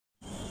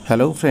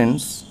Hello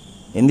friends,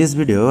 in this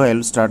video I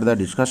will start the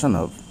discussion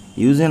of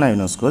Eugene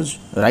Ionesco's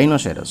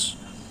Rhinoceros.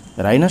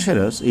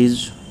 Rhinoceros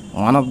is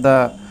one of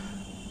the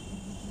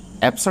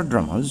absurd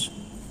dramas.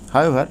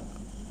 However,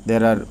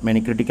 there are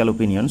many critical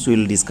opinions. We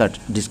will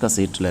discuss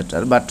it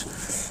later. But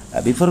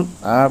before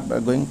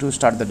going to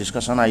start the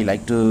discussion, I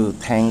like to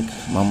thank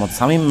Mohammad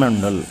Samim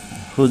Mandal,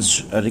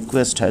 whose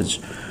request has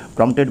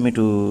prompted me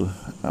to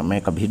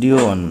make a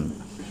video on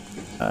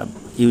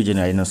Eugene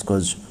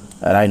Ionesco's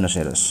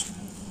Rhinoceros.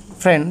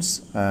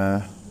 Friends,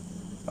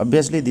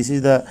 obviously this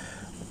is the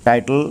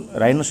title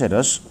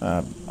Rhinoceros,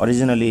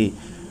 originally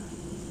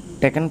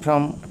taken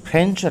from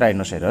French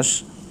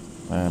Rhinoceros.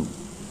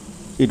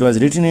 It was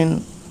written in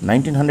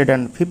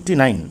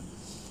 1959.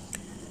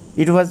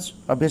 It was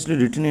obviously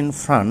written in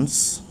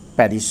France,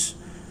 Paris,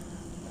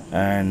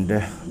 and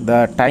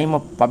the time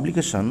of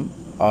publication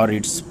or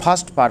its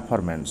first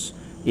performance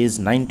is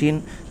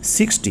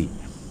 1960.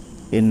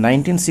 In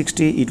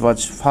 1960 it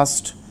was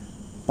first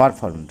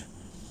performed,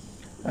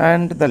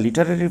 and the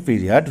literary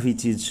period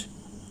which is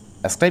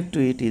ascribed to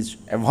it is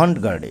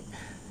avant-garde.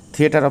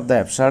 Theatre of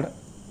the absurd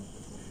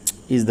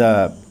is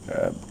the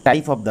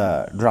type of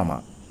the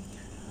drama,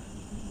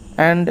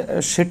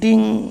 and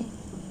setting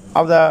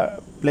of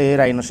the play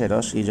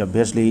Rhinoceros is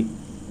obviously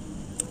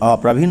a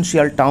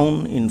provincial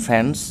town in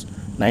France,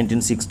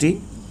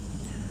 1960,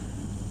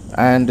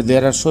 and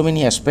there are so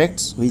many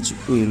aspects which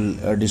we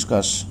will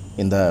discuss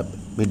in the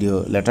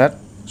video later.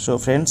 So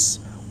friends,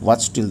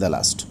 watch till the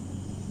last.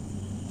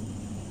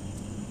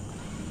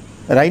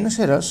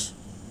 Rhinoceros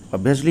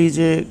obviously is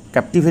a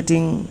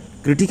captivating,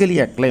 critically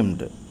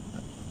acclaimed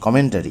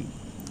commentary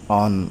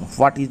on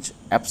what is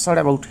absurd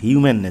about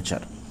human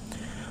nature.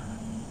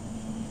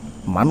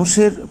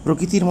 মানুষের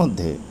প্রকৃতির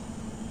মধ্যে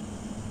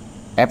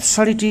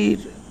অ্যাবসার্ডিটির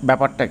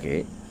ব্যাপারটাকে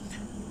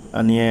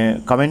নিয়ে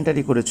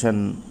commentary করেছেন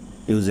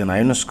Eugene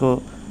আয়োনেস্কো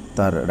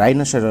তার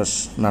rhinoceros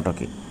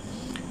নাটকে।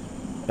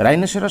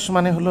 Rhinoceros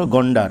মানে হলো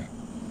গন্ডার,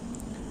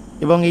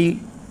 এবং এই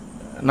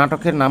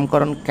নাটকের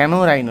নামকরণ কেন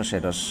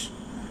রাইনোসেরাস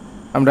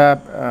আমরা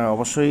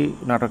অবশ্যই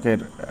নাটকের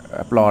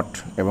প্লট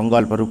এবং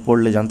গল্পরূপ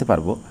পড়লে জানতে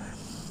পারবো।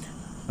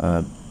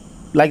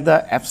 Like the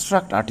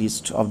abstract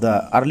artist of the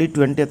early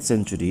 20th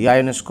century,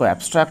 Ionesco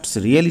abstracts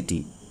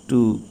reality to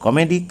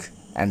comedic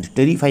and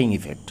terrifying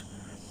effect.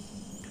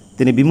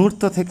 তিনি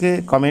বিমূর্ত থেকে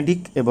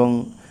কমেডিক এবং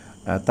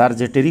তার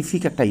যে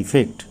টেরিফিক একটা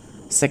ইফেক্ট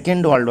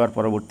সেকেন্ড ওয়ার্ল্ড ওয়ার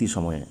পরবর্তী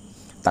সময়ে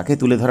তাকে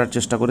তুলে ধরার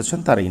চেষ্টা করেছেন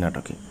তার এই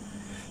নাটকে।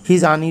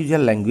 His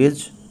unusual language,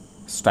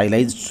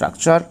 stylised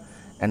structure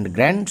and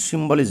grand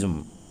symbolism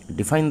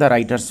define the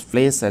writer's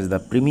place as the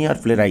premier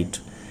playwright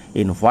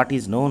in what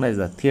is known as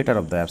the theatre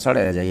of the absurd,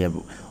 as I have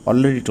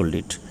already told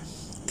it.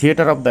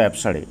 Theatre of the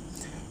absurd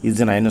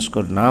Eugene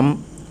আয়োনেস্কোর নাম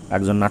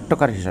একজন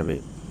নাট্যকার হিসাবে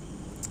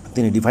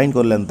তিনি define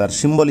করলেন তার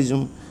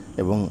symbolism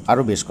এবং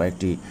আরও বেশ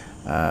কয়েকটি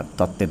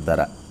তত্ত্বের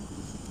দ্বারা।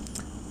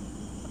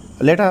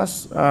 Let us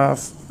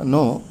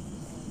know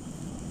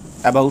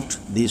about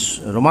this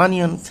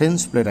Romanian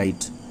French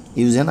playwright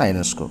Eugene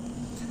Ionesco.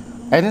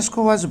 Ionesco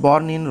was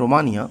born in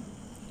Romania,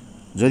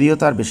 যদিও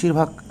তার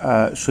বেশিরভাগ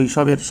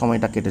শৈশবের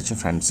সময়টা কেটেছে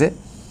ফ্রান্সে।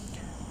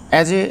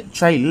 As a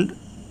child,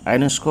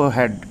 আয়োনেস্কো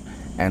had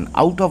an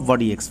out of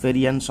body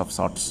experience of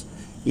sorts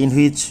in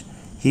which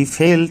he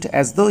felt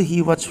as though he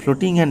was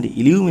floating and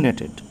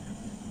ইলিউমিনেটেড,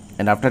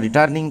 and after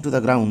returning to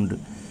the ground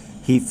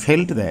he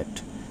felt that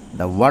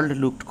the world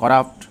looked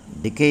corrupt,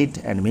 decade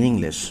and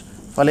meaningless.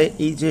 ফলে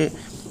এই যে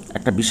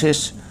একটা বিশেষ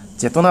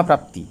চেতনা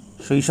প্রাপ্তি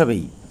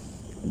শৈশবেই,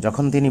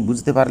 যখন তিনি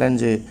বুঝতে পারলেন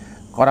যে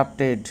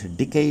করাপ্টেড,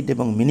 ডিকেইড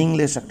এবং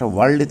মিনিংলেস একটা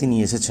ওয়ার্ল্ডে তিনি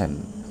এসেছেন,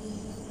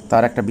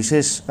 তার একটা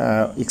বিশেষ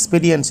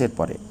এক্সপেরিয়েন্সের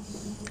পরে,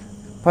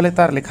 ফলে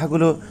তার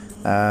লেখাগুলো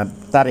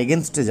তার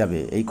এগেনস্টে যাবে।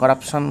 এই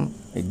করাপশান,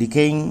 এই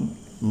ডিকেইং,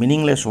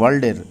 মিনিংলেস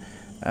ওয়ার্ল্ডের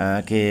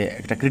কে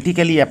একটা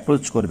ক্রিটিক্যালি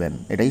অ্যাপ্রোচ করবেন,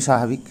 এটাই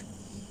স্বাভাবিক।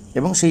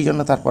 এবং সেই জন্য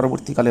তার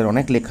পরবর্তীকালের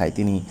অনেক লেখায়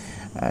তিনি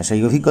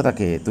সেই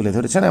অভিজ্ঞতাকে তুলে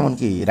ধরেছেন,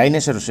 এমনকি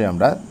রাইনোসেরাসে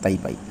আমরা তাই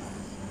পাই।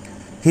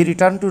 He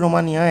return to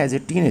Romania as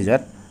a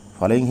teenager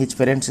following his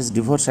parents'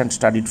 divorce and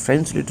studied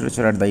French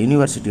literature at the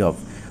University of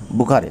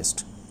Bucharest.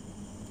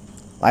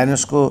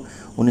 আয়োনেস্কো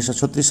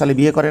 1936 সালে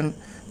বিয়ে করেন,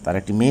 তার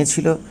একটি মেয়ে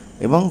ছিল,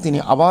 এবং তিনি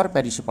আবার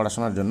প্যারিসে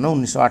পড়াশোনার জন্য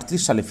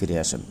 1938 সালে ফিরে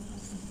আসেন।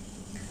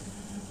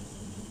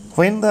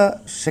 When the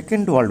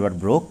Second World War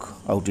broke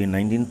out in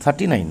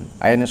 1939,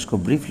 Ionesco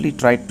briefly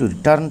tried to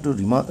return to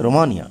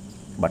Romania,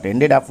 but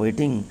ended up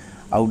waiting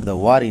out the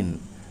war in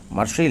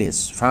Marseille,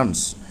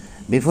 France,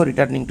 before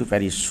returning to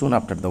Paris soon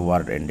after the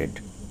war ended.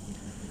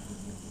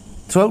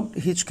 Throughout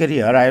his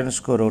career,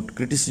 Ionesco wrote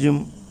criticism,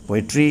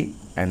 poetry,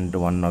 and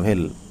one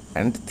novel,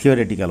 and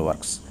theoretical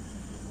works.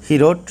 He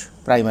wrote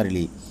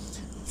primarily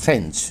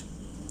French.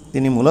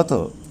 তিনি মূলত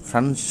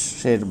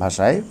ফ্রান্সের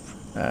ভাষায়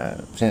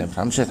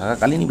ফ্রান্সে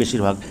থাকাকালীনই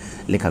বেশিরভাগ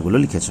লেখাগুলো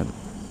লিখেছেন।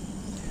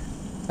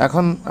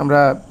 এখন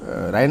আমরা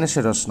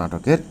রাইনোসেরাস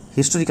নাটকের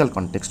হিস্টোরিক্যাল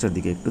কনটেক্সটের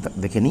দিকে একটু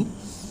দেখে নিই।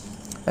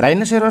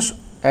 Rhinoceros,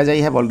 as I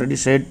have already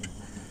shed,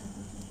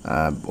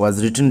 was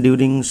written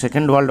during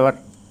Second World War,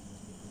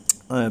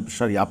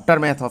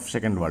 aftermath of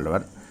Second World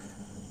War,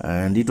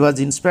 and it was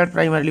inspired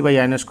primarily by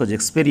Ionesco's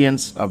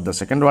experience of the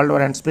Second World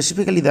War and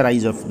specifically the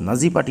rise of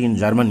Nazi Party in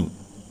Germany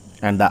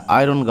and the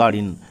Iron Guard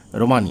in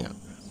Romania.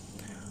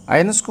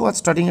 Ionesco was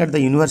studying at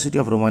the University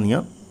of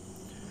Romania,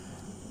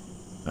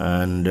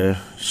 and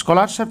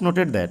scholars have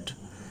noted that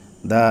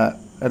the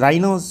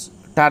rhinos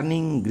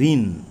turning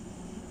green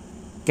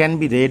can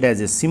be read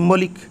as a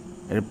symbolic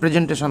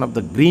representation of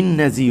the green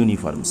Nazi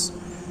uniforms,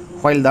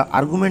 while the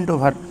argument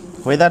over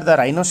whether the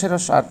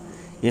rhinoceros are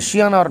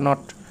Asian or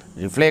not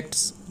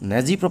reflects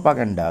Nazi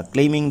propaganda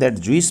claiming that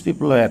Jewish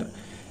people were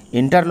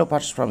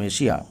interlopers from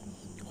Asia,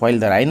 while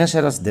the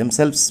rhinoceros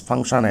themselves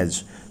function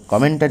as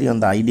commentary on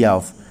the idea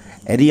of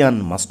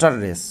Aryan master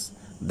race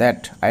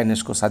that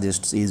Ionesco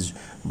suggests is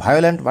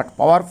violent but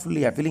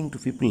powerfully appealing to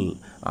people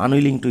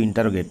unwilling to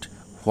interrogate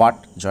what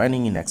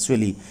joining in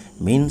actually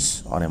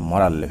means on a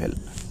moral level.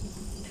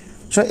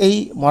 So এই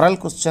moral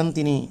question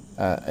তিনি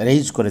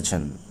raise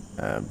করেছেন,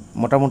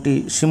 মোটামুটি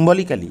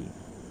symbolically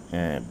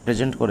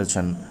present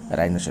করেছেন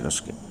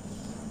রাইনোসেরাসকে।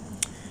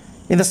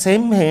 In the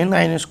same vein,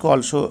 Ionesco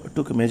also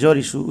took major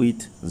issue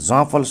with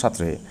Jean-Paul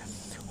Sartre,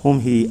 whom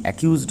he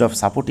accused of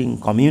supporting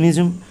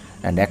communism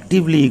and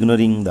actively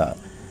ignoring the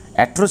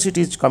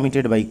atrocities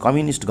committed by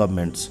communist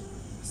governments,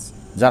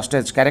 just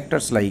as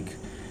characters like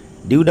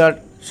Dudard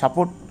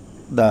support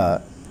the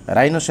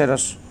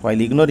rhinoceros while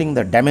ignoring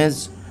the damage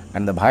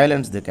and the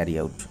violence they carry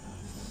out.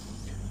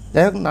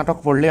 যাই হোক, নাটক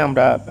পড়লে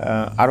আমরা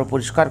আরও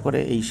পরিষ্কার করে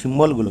এই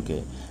সিম্বলগুলোকে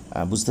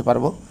বুঝতে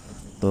পারবো।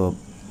 তো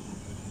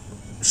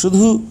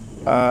শুধু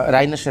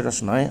রাইনোসেরাস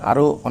নয়,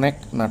 আরও অনেক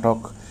নাটক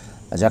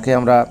যাকে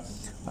আমরা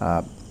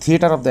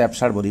থিয়েটার অফ দ্য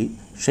অ্যাবসার্ড বলি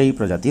সেই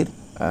প্রজাতির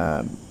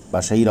বা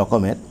সেই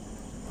রকমের।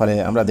 ফলে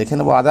আমরা দেখে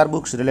নেব আদার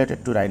books related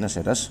to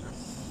rhinoceros.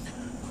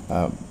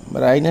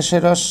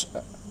 Rhinoceros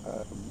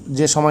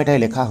যে সময়টায়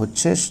লেখা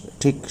হচ্ছে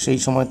ঠিক সেই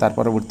সময়, তার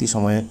পরবর্তী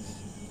সময়ে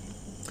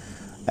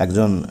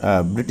একজন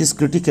ব্রিটিশ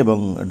ক্রিটিক এবং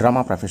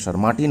ড্রামা প্রফেসর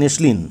মার্টিন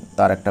এসলিন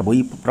তার একটা বই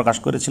প্রকাশ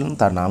করেছিলেন,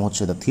 তার নাম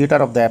হচ্ছে the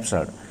theatre of the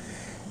absurd.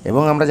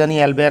 এবং আমরা জানি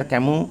অ্যালবেয়ার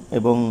ক্যামু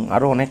এবং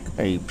আরও অনেক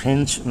এই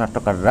ফ্রেঞ্চ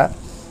নাট্যকাররা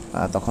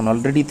তখন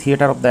already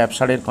theatre of the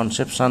অ্যাবসার্ডের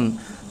conception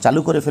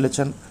চালু করে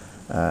ফেলেছেন।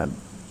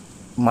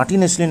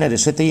 মার্টিন এসলিনের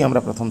এসেতেই আমরা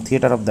প্রথম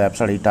থিয়েটার অফ দ্য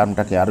অ্যাবসার্ড এই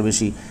টার্মটাকে আরও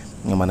বেশি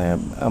মানে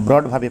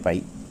ব্রডভাবে পাই,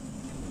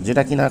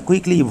 যেটা কিনা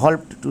quickly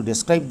evolved to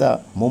describe the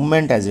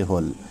movement as a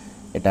whole.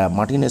 এটা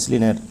Martin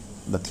এসলিনের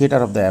the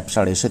theatre of the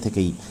absurd এসে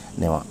থেকেই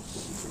নেওয়া।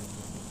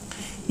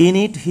 In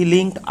it he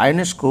linked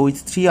আয়োনেস্কো with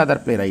 3 other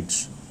প্লেরাইটস,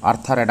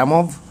 Arthur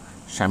অ্যাডামভ,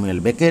 Samuel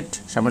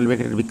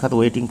বেকেটের বিখ্যাত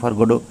ওয়েটিং ফর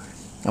গোডো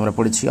আমরা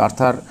পড়েছি,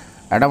 আর্থার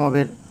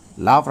অ্যাডামভের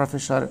লা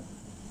professor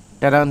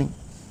টেরানি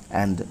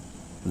and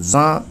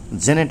Jean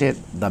জেনেটের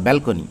the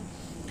balcony,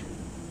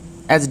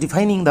 as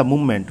defining the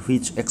movement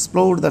which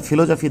explored the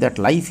philosophy that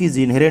life is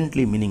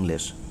inherently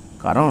meaningless.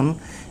 কারণ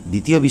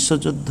দ্বিতীয়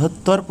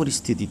বিশ্বযুদ্ধোত্তর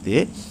পরিস্থিতিতে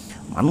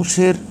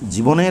মানুষের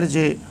জীবনের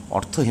যে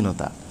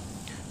অর্থহীনতা,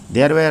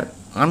 there were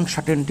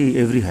uncertainty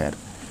everywhere,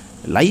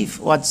 life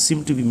was seem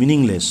to B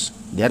meaningless,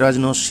 there was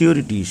no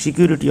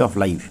security of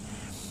life.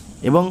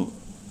 এবং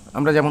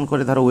আমরা যেমন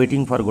করে ধরো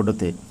ওয়েটিং ফর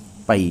গোডোতে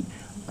পাই,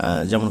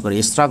 যেমন করে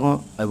এস্ট্রাগো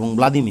এবং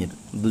ভ্লাদিমির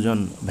দুজন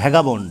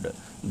vagabond,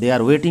 they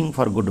R waiting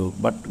for Godot,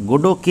 but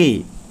Godot কে?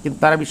 কিন্তু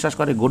তারা বিশ্বাস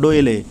করে গোডো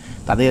এলে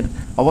তাদের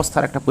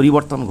অবস্থার একটা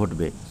পরিবর্তন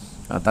ঘটবে,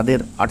 তাদের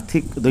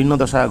আর্থিক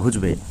দৈন্যদশা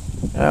ঘুচবে।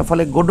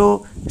 ফলে গোডো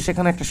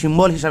সেখানে একটা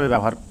সিম্বল হিসাবে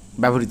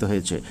ব্যবহৃত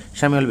হয়েছে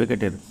স্যামুয়েল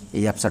বেকেটের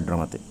এই অ্যাবসার্ড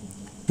ড্রামাতে।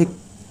 ঠিক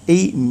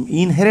এই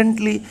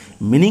ইনহেরেন্টলি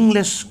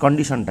মিনিংলেস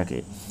কন্ডিশনটাকে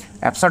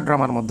অ্যাবসার্ড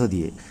ড্রামার মধ্য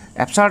দিয়ে,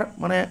 অ্যাবসার্ড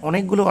মানে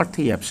অনেকগুলো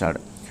অর্থেই অ্যাবসার্ড,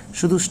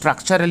 শুধু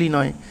স্ট্রাকচারালি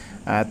নয়,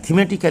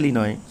 থিমেটিক্যালি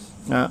নয়,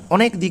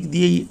 অনেক দিক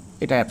দিয়েই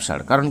এটা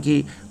অ্যাবসার্ড। কারণ কি,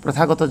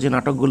 প্রথাগত যে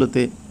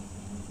নাটকগুলোতে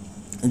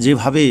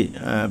যেভাবে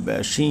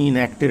সিন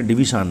অ্যাক্টের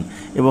ডিভিশন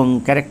এবং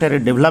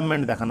ক্যারেক্টারের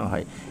ডেভেলপমেন্ট দেখানো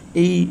হয়,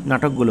 এই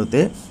নাটকগুলোতে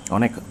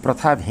অনেক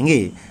প্রথা ভেঙে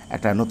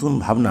একটা নতুন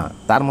ভাবনা,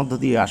 তার মধ্য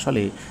দিয়ে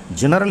আসলে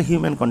জেনারেল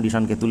হিউম্যান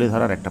কন্ডিশনকে তুলে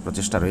ধরার একটা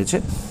প্রচেষ্টা রয়েছে।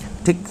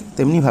 ঠিক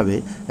তেমনিভাবে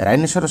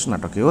রাইনোসেরাস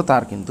নাটকেও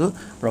তার কিন্তু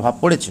প্রভাব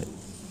পড়েছে।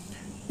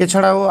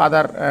 এছাড়াও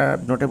আদার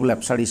নোটেবল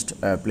অ্যাবসার্ডিস্ট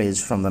প্লেজ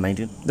ফ্রম দ্য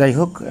 19। যাই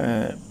হোক,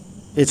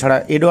 এছাড়া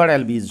Edward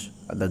অ্যালবিজ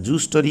the zoo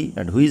story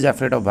and Hui is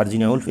afraid of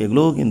Virginia Wolf,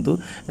 এগুলোও কিন্তু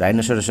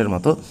রাইনোসেরাসের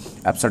মতো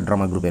অ্যাবসার্ড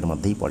ড্রামা গ্রুপের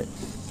মধ্যেই পড়ে।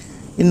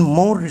 In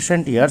more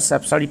recent years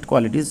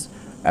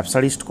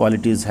অ্যাবসার্ডিস্ট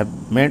qualities have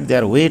made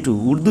their way to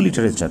Urdu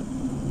literature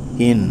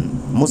in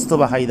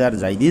Mustafa Haider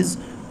জাইদিজ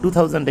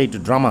 2008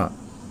 drama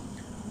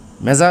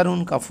মেজারুন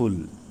কাফুল।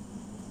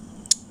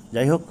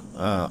 যাই হোক,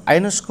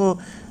 আয়োনেস্কো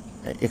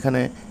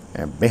এখানে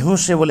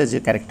বেহোশে বলে যে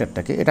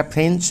ক্যারেক্টারটাকে, এটা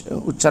ফ্রেঞ্চ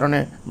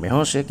উচ্চারণে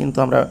বেহোশে, কিন্তু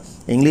আমরা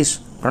ইংলিশ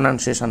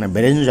প্রনাউন্সিয়েশনে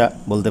বেরেঞ্জা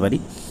বলতে পারি।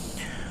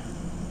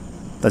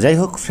 তো যাই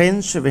হোক,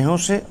 ফ্রেঞ্চ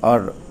বেহোশে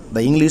আর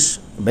দ্য ইংলিশ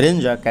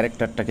বেরেঞ্জা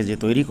ক্যারেক্টারটাকে যে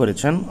তৈরি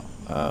করেছেন,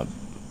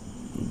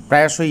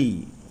 প্রায়শই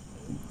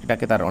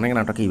এটাকে তার অনেক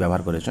নাটকেই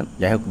ব্যবহার করেছেন।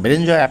 যাই হোক,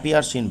 বেরেঞ্জা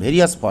appears in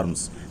various forms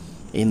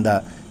in the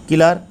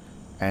killer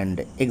and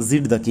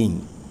exit the king.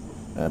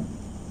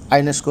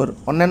 আয়োনেস্কোর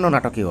অন্যান্য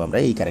নাটকেও আমরা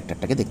এই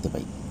ক্যারেক্টারটাকে দেখতে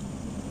পাই।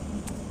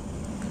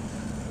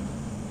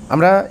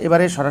 আমরা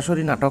এবারে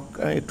সরাসরি নাটক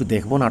একটু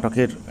দেখব,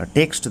 নাটকের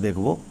টেক্সট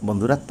দেখব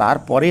বন্ধুরা,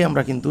 তারপরে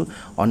আমরা কিন্তু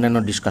অন্যান্য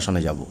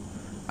ডিসকাশনে যাব।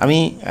 আমি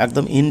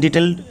একদম ইন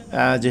ডিটেলড,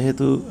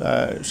 যেহেতু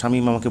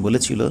শামীম আমাকে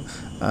বলেছিল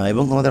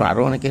এবং তোমাদের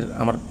আরও অনেকের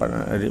আমার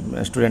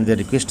স্টুডেন্টদের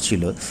রিকোয়েস্ট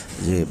ছিল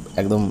যে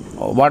একদম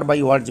ওয়ার্ড বাই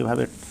ওয়ার্ড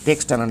যেভাবে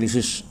টেক্সট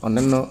অ্যানালিসিস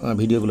অন্যান্য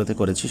ভিডিওগুলোতে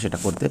করেছি সেটা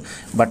করতে,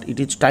 but it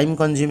is time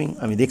consuming.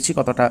 আমি দেখছি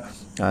কতটা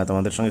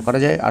তোমাদের সঙ্গে করা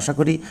যায়। আশা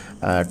করি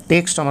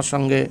টেক্সট আমার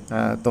সঙ্গে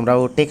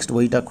তোমরাও টেক্সট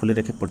বইটা খুলে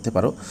রেখে পড়তে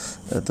পারো।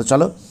 তো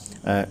চলো,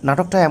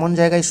 নাটকটা এমন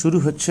জায়গায় শুরু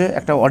হচ্ছে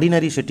একটা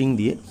অর্ডিনারি সেটিং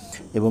দিয়ে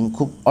এবং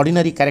খুব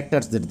অর্ডিনারি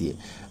ক্যারেক্টার্সদের দিয়ে।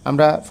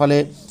 আমরা ফলে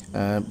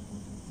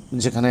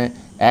যেখানে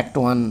অ্যাক্ট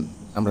 1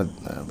 আমরা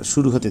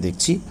শুরু হতে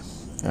দেখছি,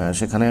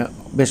 সেখানে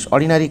বেশ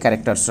অর্ডিনারি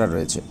ক্যারেক্টার্সরা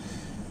রয়েছে।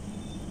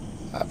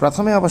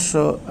 প্রথমে অবশ্য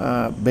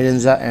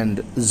বেরেঞ্জা অ্যান্ড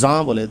জাঁ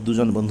বলে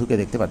দুজন বন্ধুকে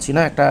দেখতে পাচ্ছি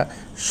না, একটা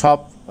শপ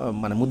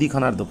মানে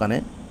মুদিখানার দোকানে,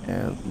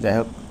 যাই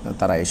হোক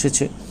তারা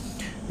এসেছে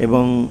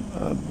এবং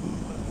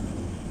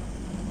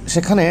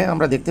সেখানে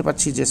আমরা দেখতে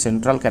পাচ্ছি যে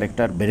সেন্ট্রাল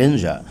ক্যারেক্টার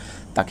বেরেঞ্জা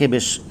তাকে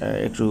বেশ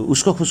একটু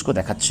উস্কো খুস্কো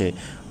দেখাচ্ছে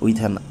উইথ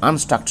অ্যান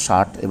আনস্টাকড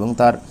শার্ট, এবং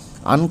তার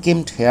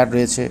আনকেমড হেয়ার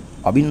রয়েছে,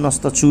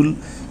 অবিন্যস্ত চুল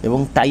এবং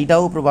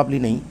টাইটাও প্রবাবলি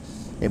নেই।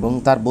 এবং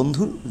তার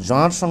বন্ধু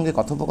জাঁর সঙ্গে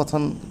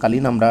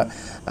কথোপকথনকালীন আমরা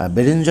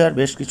বেরেঞ্জার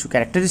বেশ কিছু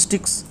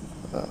ক্যারেক্টারিস্টিক্স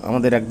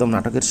আমাদের একদম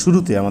নাটকের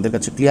শুরুতে আমাদের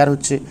কাছে ক্লিয়ার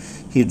হচ্ছে।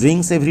 He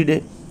drinks everyday,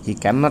 he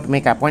can not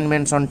make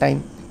appointments on time,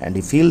 and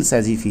he feels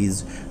as if he is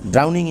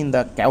drowning in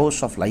the chaos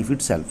of life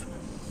itself.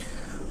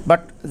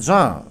 But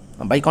Jean,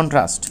 by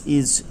contrast,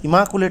 is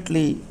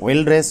immaculately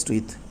well dressed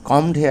with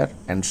combed hair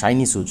and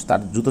shiny shoes.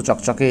 তার জুতো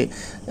চকচকে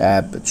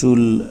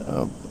চুল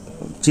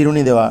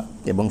চিরুনি দেওয়া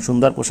এবং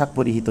সুন্দর পোশাক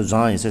পরিহিত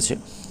জাঁ এসেছে।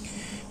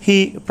 He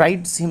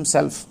prides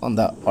himself on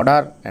the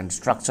order and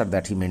structure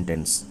that he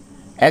maintains.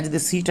 As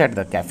they sit at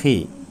the cafe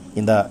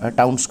in the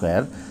town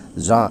square,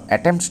 Jean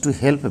attempts to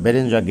help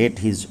Berenger get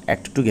his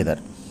act together.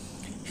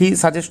 He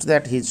suggests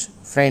that his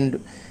friend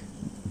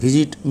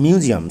visit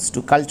museums to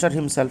culture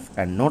himself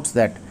and notes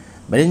that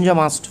Berenger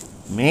must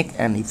make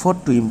an effort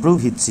to improve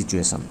his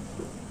situation.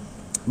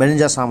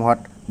 Berenger, somewhat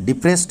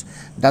depressed,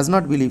 does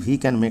not believe he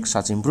can make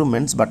such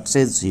improvements but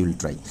says he will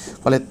try.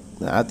 ফলে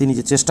তিনি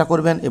যে চেষ্টা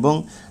করবেন এবং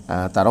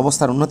তার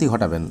অবস্থার উন্নতি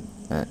ঘটাবেন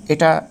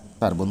এটা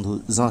তার বন্ধু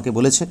জাঁকে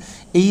বলেছে।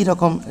 এই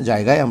রকম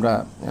জায়গায় আমরা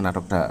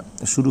নাটকটা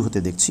শুরু হতে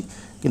দেখছি।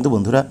 কিন্তু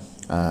বন্ধুরা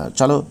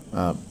চলো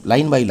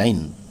লাইন বাই লাইন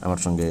আমার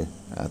সঙ্গে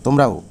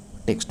তোমরাও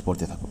টেক্সট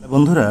পড়তে থাকো।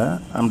 বন্ধুরা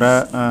আমরা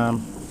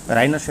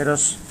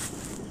rhinoceros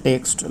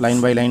text line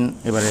by line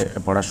এবারে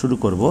পড়া শুরু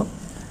করব।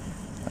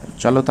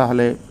 চলো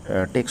তাহলে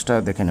টেক্সটটা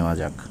দেখে নেওয়া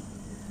যাক,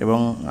 এবং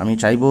আমি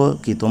চাইবো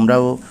কি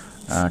তোমরাও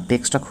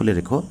টেক্সটটা খুলে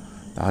রেখো,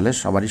 তাহলে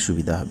সবারই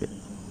সুবিধা হবে।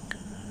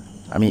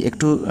 আমি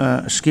একটু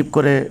স্কিপ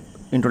করে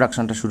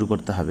ইন্ট্রোডাকশানটা শুরু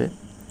করতে হবে।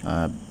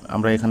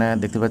 আমরা এখানে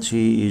দেখতে পাচ্ছি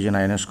ইউজেন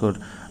আয়োনেস্কোর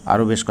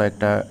আরও বেশ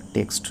কয়েকটা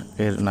টেক্সট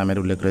এর নামের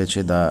উল্লেখ রয়েছে।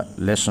 The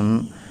lesson,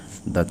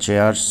 the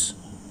chairs,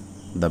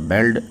 the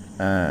bailed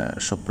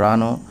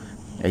soprano,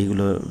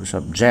 এইগুলো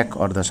সব Jack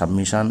or the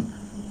submission,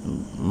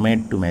 made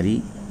to marry,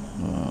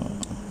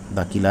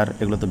 the killer,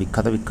 এগুলো তো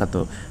বিখ্যাত বিখ্যাত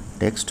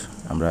টেক্সট।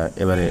 আমরা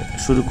এবারে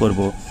শুরু করব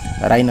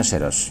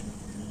rhinoceros.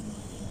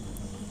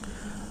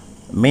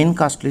 Main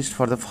caste list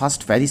for the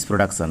first Paris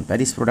production.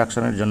 Paris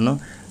প্রোডাকশনের জন্য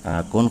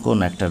কোন কোন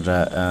অ্যাক্টাররা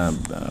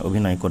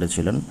অভিনয়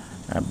করেছিলেন?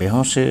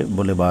 বেহসে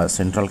বলে বা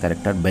সেন্ট্রাল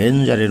ক্যারেক্টার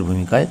বেরেঞ্জারের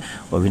ভূমিকায়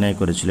অভিনয়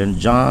করেছিলেন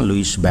জাঁ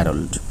লুইস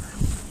ব্যারল্ট।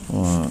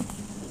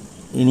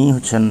 ইনি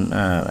হচ্ছেন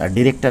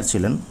ডিরেক্টর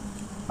ছিলেন,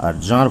 আর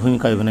জাঁর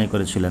ভূমিকায় অভিনয়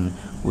করেছিলেন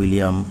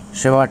William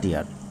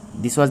শেভাটিয়ার।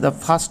 This was the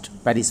first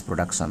Paris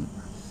production.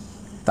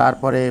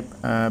 তারপরে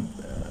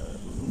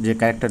যে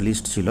ক্যারেক্টার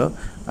লিস্ট ছিল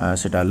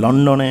সেটা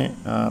লন্ডনে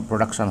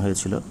প্রোডাকশান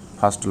হয়েছিল।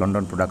 ফার্স্ট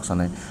লন্ডন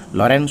প্রোডাকশানে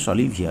লরেন্স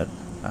অলিভিয়ার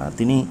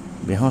তিনি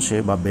বেহসে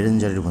বা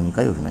বেরেঞ্জারের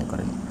ভূমিকায় অভিনয়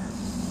করেন।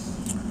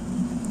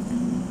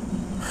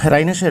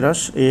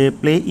 Rhinoceros A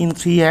play in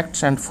 3 acts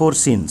and 4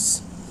 scenes.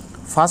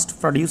 First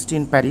produced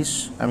in Paris,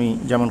 আমি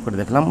যেমন করে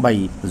দেখলাম, by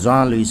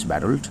Jean Luis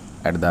ব্যারল্ট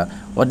at the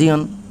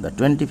Odeon, the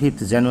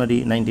 25th January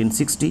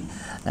 1960,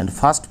 and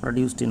first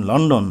produced in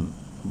London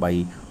by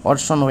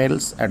Orson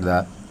Welles at the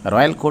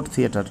Royal Court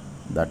Theatre,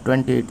 the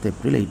 28th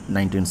April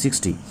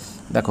 1960.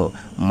 দেখো,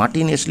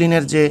 Martin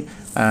এসলিনের যে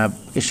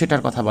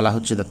সেটার কথা বলা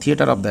হচ্ছে, the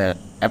theatre of the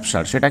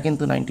absurd, সেটা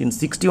কিন্তু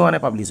 1961-এ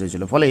publish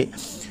হয়েছিল। ফলে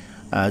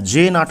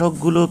যে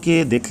নাটকগুলোকে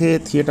দেখে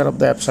থিয়েটার অফ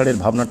দ্য অ্যাবসার্ডের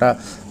ভাবনাটা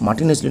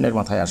মার্টিন এসলিনের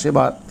মাথায় আসে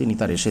বা তিনি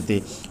তার এসেতে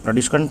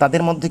প্রডিউস করেন,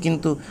 তাদের মধ্যে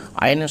কিন্তু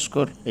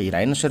আয়োনেস্কোর এই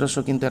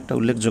রাইনোসেরাসও কিন্তু একটা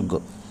উল্লেখযোগ্য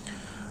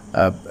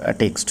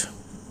টেক্সট।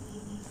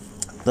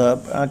 তো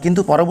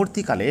কিন্তু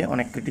পরবর্তীকালে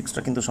অনেক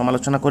ক্রিটিক্সরা কিন্তু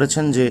সমালোচনা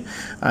করেছেন যে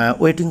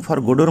ওয়েটিং ফর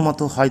গোডোর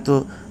মতো হয়তো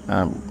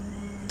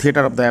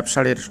থিয়েটার অফ দ্য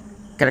অ্যাবসার্ডের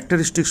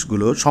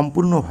ক্যারেক্টারিস্টিক্সগুলো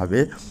সম্পূর্ণভাবে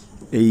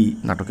এই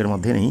নাটকের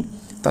মধ্যে নেই।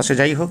 তা সে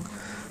যাই হোক,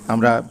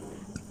 আমরা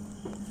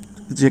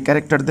যে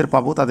ক্যারেক্টারদের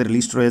পাবো তাদের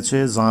লিস্ট রয়েছে: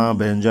 Jean,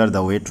 বেরেঞ্জার,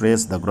 the waitress,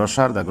 the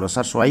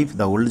গ্রসার্স wife,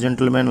 the old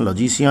gentleman,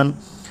 লজিশিয়ান,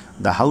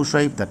 the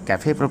housewife, the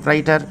cafe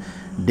proprietor,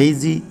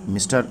 daisy,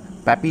 mister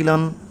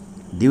Papillon,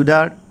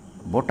 ডিউডার্ড,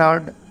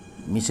 বোটার্ড,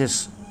 Mrs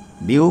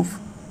বিউফ,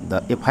 the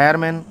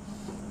fireman,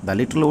 the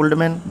little old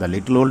man, the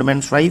little old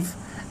man's wife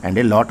and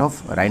a lot of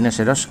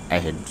rhinoceros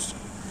অ্যাহেডস।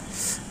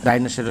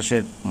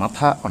 রাইনোসেরাসের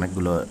মাথা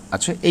অনেকগুলো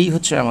আছে। এই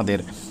হচ্ছে আমাদের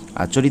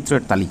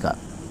চরিত্রের তালিকা।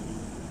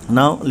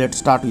 Now let's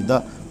start with the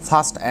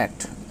first act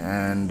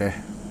and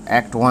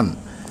act 1.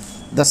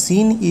 The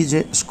scene is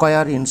a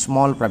square in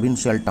small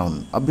provincial town.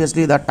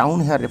 Obviously the town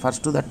here refers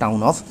to the town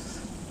of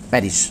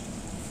Paris.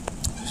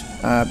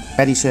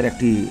 প্যারিসের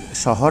একটি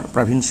শহর,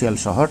 প্রভিন্সিয়াল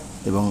শহর,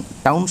 এবং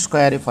টাউন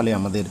স্কোয়ারে ফলে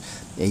আমাদের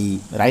এই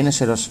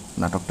রাইনোসেরাস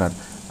নাটকটার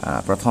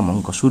প্রথম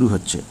অঙ্ক শুরু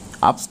হচ্ছে।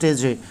 আপস্টেজ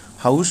a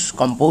house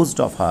composed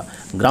of a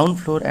ground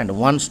floor and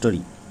one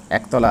story.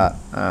 একতলা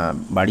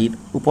বাড়ির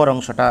উপর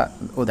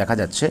অংশটাও দেখা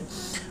যাচ্ছে।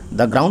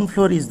 The ground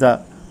floor is the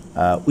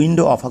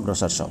window of a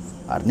grosser shop.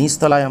 আর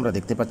নিচতলায় আমরা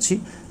দেখতে পাচ্ছি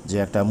যে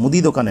একটা মুদি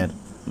দোকানের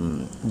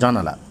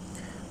জানালা।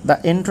 The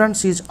entrance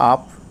is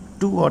up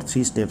 2 or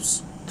 3 steps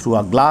through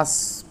a glass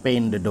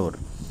paned door.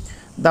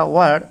 The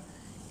word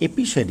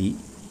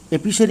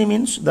epicerie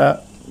means the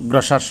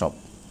grocer shop.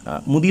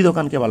 মুদি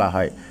দোকানকে বলা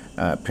হয়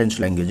ফ্রেঞ্চ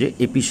ল্যাঙ্গুয়েজে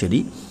এপিসেরি।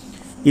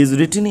 Is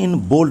written in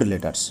bold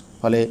letters,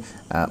 ফলে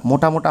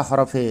মোটা মোটা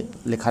হরফে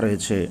লেখা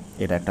রয়েছে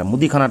এটা একটা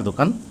মুদিখানার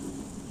দোকান।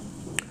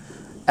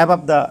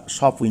 Above the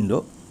shop window,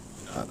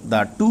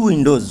 the 2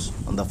 windows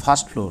on the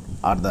first floor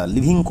are the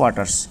living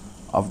quarters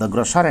of the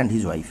grocer and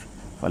his wife.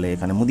 ফলে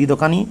এখানে মুদি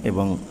দোকানি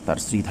এবং তার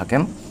স্ত্রী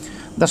থাকেন।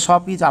 দ্য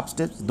শপ ইজ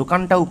আপস্টেজ,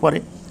 দোকানটা উপরে,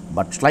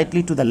 but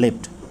slightly to the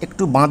left,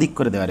 একটু বাঁ দিক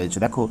করে দেওয়া রয়েছে।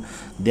 দেখো,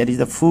 there is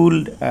the full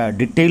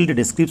detailed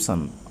description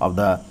of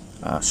the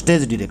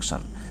stage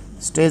direction.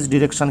 Stage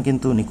direction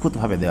কিন্তু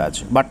নিখুঁতভাবে দেওয়া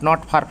আছে, but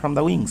not far from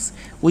the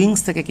wings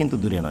থেকে কিন্তু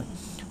দূরে নয়।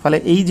 ফলে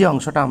এই যে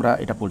অংশটা আমরা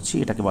এটা পড়ছি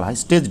এটাকে বলা হয়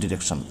স্টেজ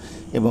ডিরেকশন।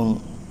 এবং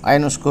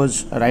Ionesco's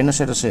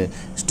Rhinoceros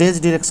stage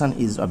direction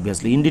is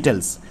obviously in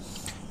details.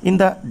 In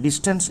the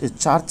distance, a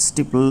church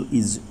steeple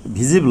is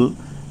visible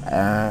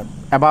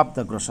above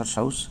the grocer's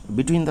house.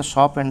 Between the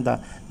shop and the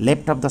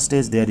left of the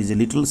stage, there is a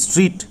little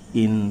street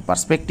in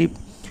perspective.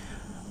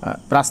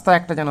 রাস্তা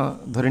একটা যেন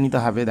ধরে নিতে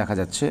হবে, দেখা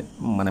যাচ্ছে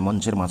মানে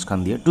মঞ্চের মাঝখান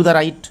দিয়ে। To the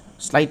right,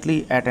 slightly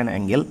at an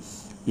angle,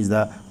 is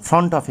the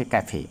front of A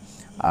cafe.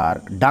 আর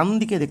ডান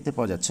দিকে দেখতে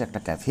পাওয়া যাচ্ছে একটা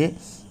cafe.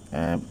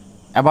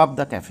 Above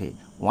the cafe,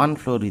 one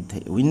floor with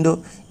a window.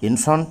 In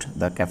front,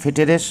 the cafe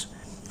terrace.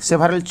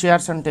 Several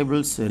chairs and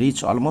tables reach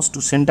almost to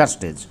center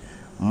stage.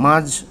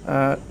 মাঝ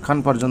খান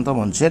পর্যন্ত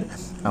মঞ্চের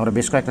আমরা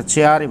বেশ কয়েকটা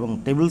চেয়ার এবং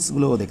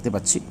টেবিলসগুলোও দেখতে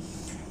পাচ্ছি।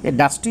 এ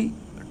dusty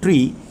tree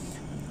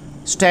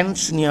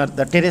stands near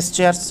the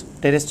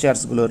terrace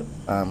চেয়ার্সগুলোর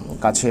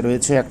কাছে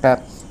রয়েছে একটা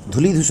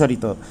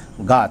ধূলিধূসরিত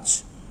গাছ,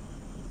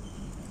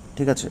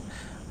 ঠিক আছে।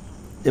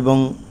 এবং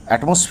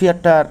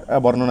অ্যাটমসফিয়ারটার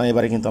বর্ণনা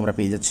এবারে কিন্তু আমরা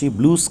পেয়ে যাচ্ছি।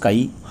 Blue sky,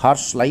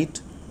 Harsh light,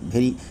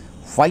 very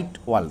white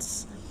Waals,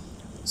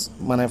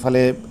 মানে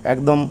ফলে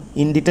একদম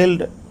in detailed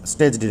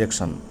stage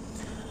direction.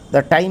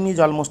 The time is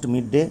almost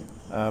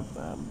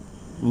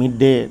mid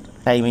day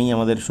টাইমেই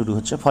আমাদের শুরু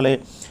হচ্ছে। ফলে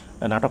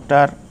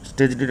নাটকটার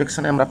স্টেজ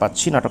ডিরেকশনে আমরা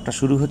পাচ্ছি নাটকটা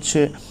শুরু হচ্ছে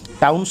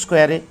টাউন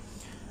স্কোয়ারে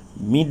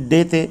মিড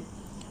ডেতে,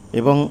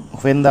 এবং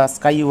when the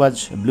sky was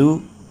blue,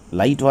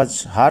 light was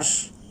Harsh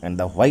and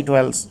the white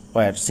Waals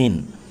were seen.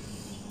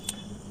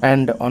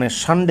 And on a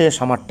Sunday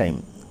summer time,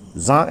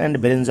 Jean and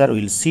বেরেঞ্জার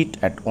will seat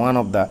at one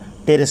of the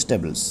terrace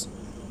tables.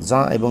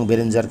 Jean এবং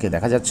বেরেঞ্জারকে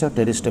দেখা যাচ্ছে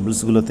terrace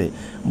টেবলসগুলোতে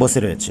বসে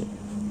রয়েছে।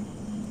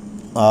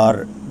 Are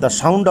the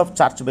sound of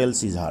church bells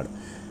is hard,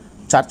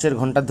 চার্চের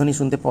ঘণ্টাধ্বনি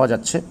শুনতে পাওয়া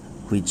যাচ্ছে।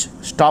 Which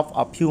stop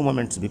a few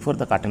moments before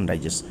the curtain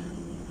rises.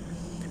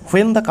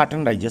 When the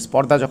curtain rises,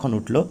 পর্দা যখন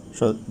উঠল।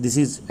 So this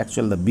is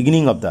actual the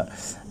beginning of the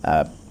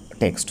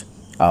text.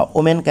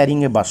 Women carrying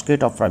a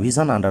basket of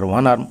provision under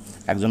one arm,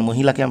 একজন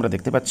মহিলাকে আমরা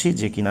দেখতে পাচ্ছি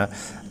যে কিনা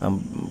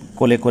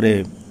কোলে করে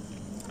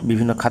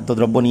বিভিন্ন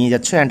খাদ্যদ্রব্য নিয়ে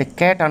যাচ্ছে। And a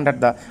cat under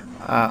the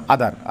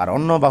other, আর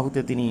অন্য বাহুতে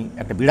তিনি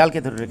একটা বিড়ালকে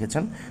ধরে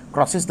রেখেছেন।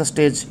 Crosses the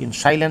stage in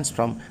silence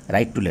from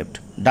right to left,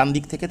 ডান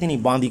দিক থেকে তিনি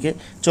বাঁ দিকে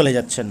চলে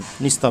যাচ্ছেন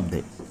নিস্তব্ধে,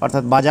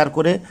 অর্থাৎ বাজার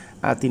করে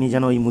তিনি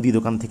যেন ওই মুদি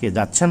দোকান থেকে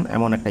যাচ্ছেন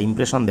এমন একটা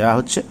ইমপ্রেশন দেওয়া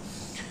হচ্ছে।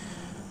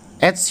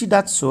 অ্যাজ সি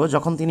ডাজ সো,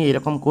 যখন তিনি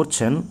এরকম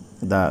করছেন,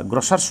 the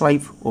গ্রসার্স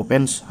wife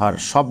opens her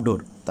shop ডোর,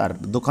 তার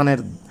দোকানের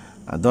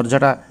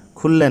দরজাটা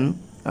খুললেন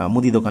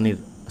মুদি দোকানির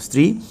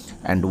স্ত্রী।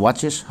 অ্যান্ড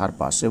ওয়াচেস হার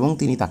পাস, এবং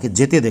তিনি তাকে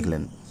যেতে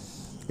দেখলেন,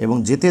 এবং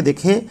যেতে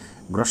দেখে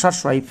গ্রসার্স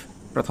ওয়াইফ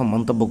প্রথম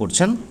মন্তব্য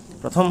করছেন।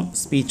 প্রথম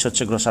স্পিচ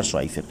হচ্ছে গ্রসার্স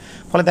ওয়াইফের।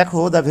 ফলে দেখো,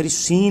 the very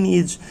scene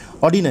is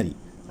ordinary,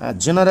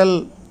 general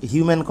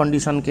human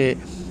কন্ডিশনকে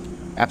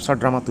absurd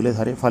drama তুলে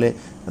ধরে। ফলে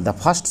the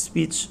first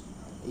speech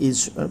is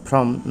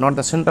from not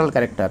the central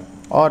character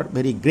or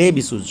very grave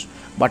issues,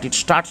 but it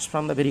starts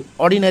from the very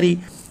ordinary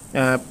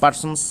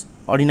person's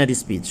ordinary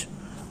speech.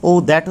 Oh,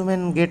 that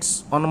woman gets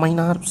on my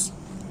nerves,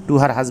 to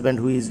her husband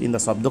who is in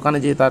the shop. দোকানে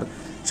যে তার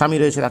স্বামী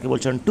রয়েছে তাকে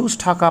বলছেন, two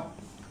stock up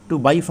to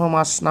buy from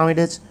আস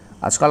নাউএডেজ,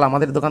 আজকাল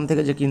আমাদের দোকান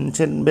থেকে যে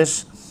কিনছেন বেশ।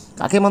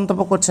 কাকে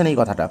মন্তব্য করছেন এই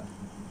কথাটা?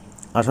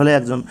 আসলে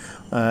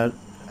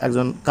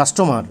একজন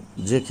কাস্টমার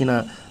যে কিনা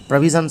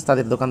প্রভিশনস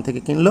তাদের দোকান থেকে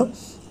কিনলো,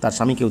 তার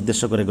স্বামীকে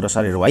উদ্দেশ্য করে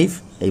গ্রসারের ওয়াইফ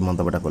এই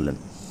মন্তব্যটা করলেন।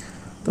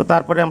 তো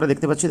তারপরে আমরা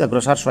দেখতে পাচ্ছি দ্য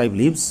গ্রসার্স ওয়াইফ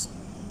লিভস,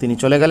 তিনি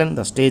চলে গেলেন।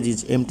 The stage is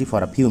empty for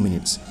a few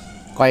minutes,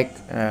 কয়েক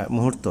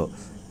মুহূর্ত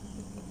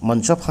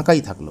মঞ্চ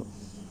ফাঁকাই থাকলো।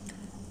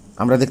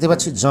 আমরা দেখতে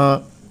পাচ্ছি জাঁ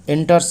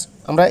এন্টার্স।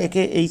 আমরা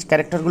একে এই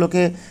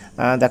ক্যারেক্টারগুলোকে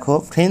দেখো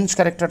ফ্রেঞ্চ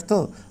ক্যারেক্টার, তো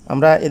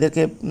আমরা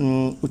এদেরকে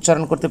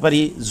উচ্চারণ করতে পারি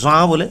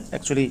জাঁ বলে।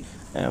 অ্যাকচুয়ালি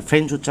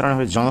ফ্রেঞ্চ উচ্চারণ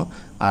হবে জাঁ,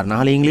 আর না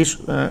হলে ইংলিশ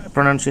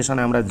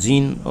প্রনাউন্সিয়েশনে আমরা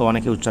জিন ও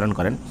অনেকে উচ্চারণ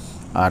করেন,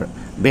 আর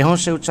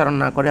বেহসে উচ্চারণ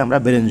না করে আমরা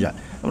বেরেঞ্জা,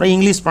 আমরা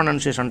ইংলিশ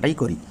প্রনাউন্সিয়েশনটাই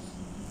করি।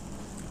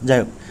 যাই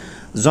হোক,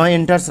 জাঁ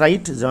এন্টার্স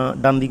রাইট, জাঁ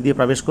ডান দিক দিয়ে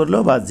প্রবেশ করলো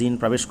বা জিন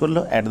প্রবেশ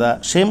করলো। অ্যাট দ্য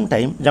সেম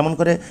টাইম, যেমন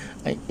করে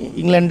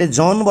ইংল্যান্ডে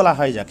জন বলা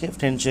হয় যাকে,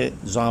 ফ্রেঞ্চে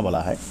জাঁ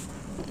বলা হয়।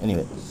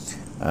 Anyway,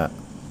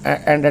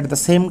 and at the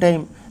same time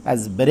as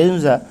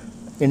বেরেঞ্জা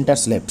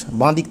enters left,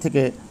 বাঁ দিক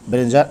থেকে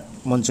বেরেঞ্জা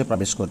মঞ্চে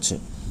প্রবেশ করছে।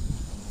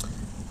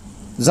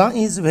 Jean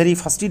is very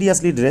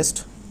ফাস্টিডিয়াসলি dressed,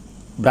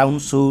 brown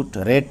sweet,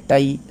 red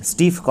tie,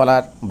 stiff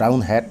collar,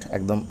 brown hat,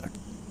 একদম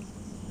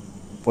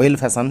well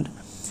ফ্যাশনড।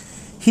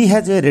 He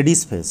has a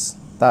reddish face,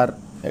 তার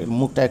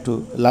মুখটা একটু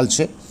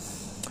লালচে।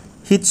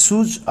 His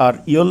shoes R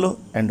yellow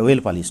and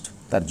well পালিশড,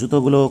 তার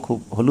জুতোগুলো খুব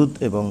হলুদ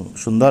এবং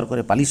সুন্দর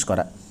করে পালিশ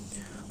করা।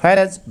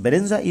 হোয়ারাজ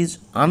বেরেঞ্জা ইজ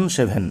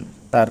আনশেভেন,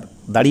 তার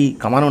দাড়ি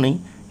কামানো নেই,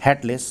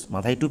 হ্যাটলেস,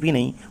 মাথায় টুপি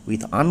নেই,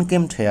 উইথ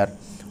আনকেমড হেয়ার,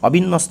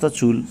 অবিন্যস্ত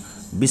চুল,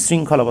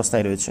 বিশৃঙ্খল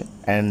অবস্থায় রয়েছে,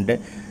 and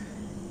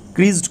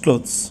ক্রিজড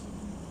clothes.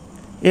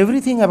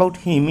 Everything about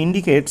him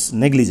indicates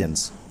negligence,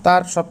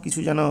 তার সব কিছু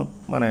যেন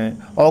মানে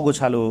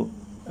অগোছালো,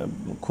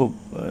 খুব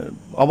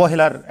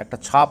অবহেলার একটা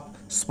ছাপ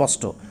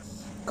স্পষ্ট।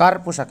 কার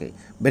পোশাকে?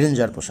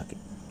 বেরেঞ্জার পোশাকে।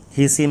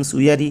 হি সিমস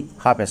উইয়ারি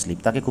হাফ অ্যাসলিপ,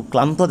 তাকে খুব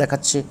ক্লান্ত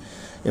দেখাচ্ছে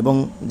এবং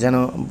যেন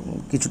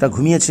কিছুটা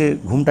ঘুমিয়েছে,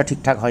 ঘুমটা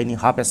ঠিকঠাক হয়নি,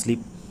 হাফ অ্যাসলিপ,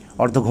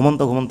 অর্ধ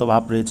ঘুমন্ত ঘুমন্ত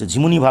ভাব রয়েছে,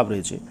 ঝিমুনি ভাব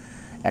রয়েছে,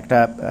 একটা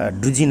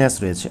ড্রিজিনেস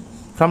রয়েছে।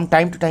 From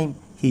time to time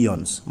he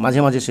ইয়ন্স, মাঝে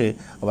মাঝে সে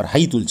আবার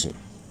হাই তুলছে।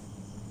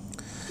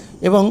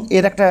 এবং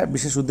এর একটা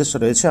বিশেষ উদ্দেশ্য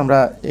রয়েছে। আমরা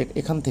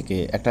এখান থেকে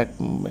একটা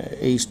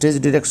এই স্টেজ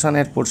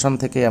ডিরেকশনের পোর্শন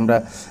থেকে আমরা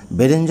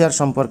বেরেঞ্জার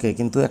সম্পর্কে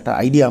কিন্তু একটা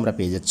আইডিয়া আমরা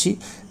পেয়ে যাচ্ছি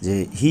যে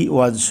হি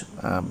was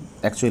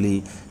actually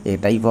A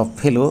type of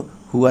fellow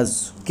who was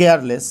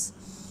careless,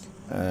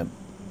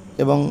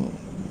 এবং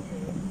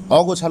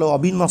অগোছালো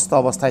অবিন্যস্ত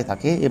অবস্থায়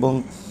থাকে এবং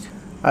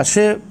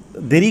সে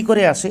দেরি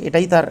করে আসে,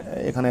 এটাই তার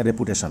এখানে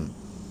reputation.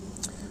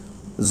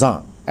 Jean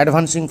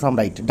advancing from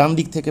right, ডান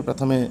দিক থেকে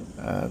প্রথমে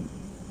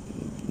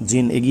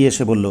জিন এগিয়ে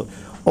এসে বলল,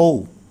 ও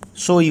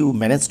so you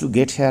manage to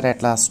get hair at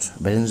last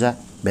বেরেঞ্জা।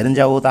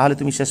 বেরেঞ্জা, ও তাহলে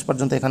তুমি শেষ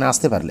পর্যন্ত এখানে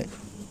আসতে পারলে।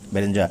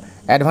 বেরেঞ্জা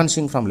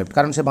অ্যাডভান্সিং ফ্রম লেফট,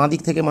 কারণ সে বাঁ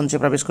দিক থেকে মঞ্চে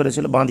প্রবেশ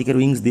করেছিল, বাঁ দিকের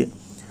উইংস দিয়ে।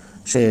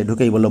 সে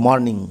ঢুকেই বলল,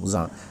 মর্নিং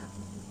জাঁ,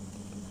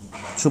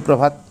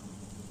 সুপ্রভাত।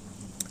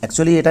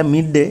 অ্যাকচুয়ালি এটা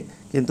মিড ডে,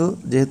 কিন্তু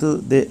যেহেতু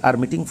দে আর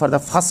meeting for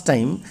the first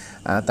time,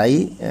 তাই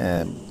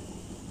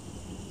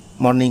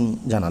মর্নিং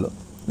জানালো।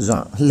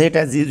 Jean late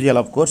as usual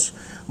of course,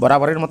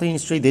 বরাবরের মতোই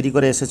নিশ্চয়ই দেরি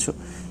করে এসেছো।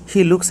 He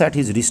looks at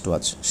his wrist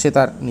watch, সে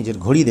তার নিজের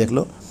ঘড়ি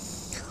দেখলো।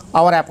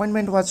 আওয়ার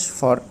অ্যাপয়েন্টমেন্ট ওয়াচ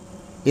ফর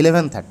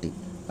 11:30,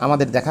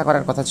 আমাদের দেখা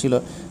করার কথা ছিল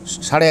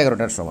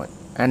 11:30টার সময়।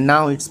 And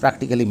now it's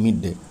practically mid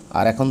day,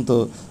 আর এখন তো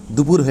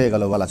দুপুর হয়ে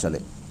গেল বলা চলে।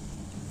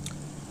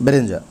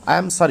 বেরেঞ্জা, I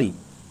am sorry,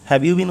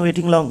 have you been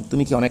waiting long,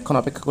 তুমি কি অনেকক্ষণ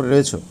অপেক্ষা করে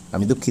রয়েছো?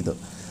 আমি দুঃখিত।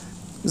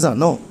 Jean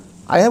no,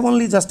 I have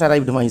only just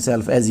arrived my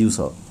self as you স,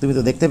 তুমি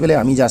তো দেখতে পেলে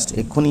আমি জাস্ট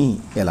এক্ষুনি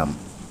এলাম।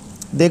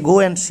 দে go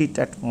and sit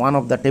at one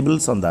of the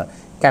tables on the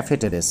cafe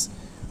terrace,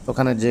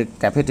 ওখানে যে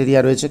ক্যাফেটেরিয়া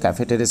রয়েছে,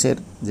 ক্যাফে টেরেসের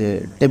যে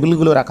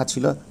টেবিলগুলো রাখা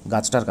ছিল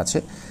গাছটার কাছে,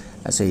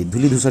 সেই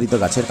ধূলিধূসরিত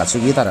গাছের কাছে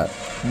গিয়ে তারা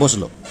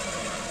বসলো।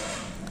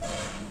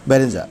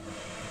 বেরেঞ্জা,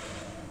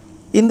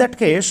 in that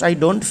case I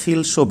don't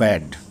feel so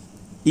bad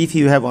if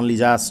you have only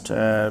just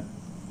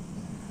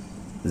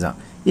যা,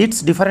 it's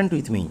different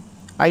with me,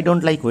 I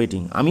don't like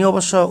waiting, আমি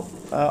অবশ্য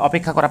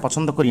অপেক্ষা করা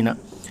পছন্দ করি না।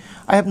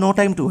 I have no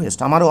time to West,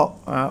 আমারও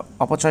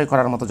অপচয়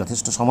করার মতো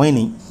যথেষ্ট সময়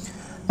নেই।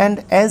 And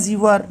as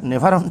you R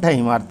never on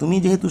time, আর তুমি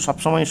যেহেতু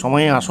সবসময়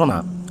সময়ে আসো না,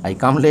 I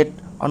come late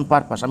on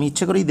purpose, আমি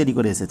ইচ্ছে করেই দেরি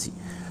করে এসেছি।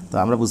 তো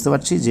আমরা বুঝতে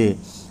পারছি যে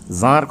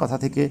জাঁর কথা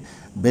থেকে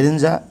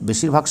বেরেঞ্জা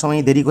বেশিরভাগ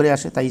সময়ই দেরি করে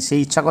আসে, তাই সে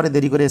ইচ্ছা করে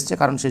দেরি করে এসছে,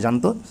 কারণ সে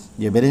জানতো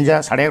যে বেরেঞ্জা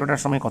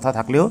 11:30টার সময় কথা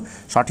থাকলেও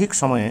সঠিক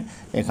সময়ে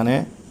এখানে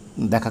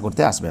দেখা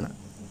করতে আসবে না।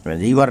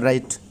 You R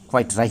right,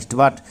 quite right,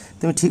 but,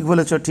 তুমি ঠিক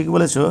বলেছো, ঠিক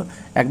বলেছো,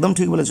 একদম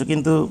ঠিক বলেছো,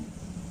 কিন্তু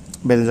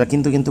বেরেঞ্জা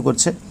কিন্তু কিন্তু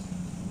করছে।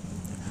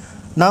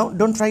 Now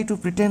don't try to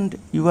pretend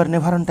you R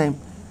never on time,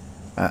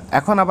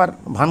 এখন আবার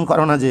ভান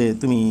করো না যে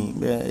তুমি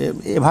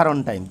এভার অন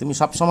টাইম, তুমি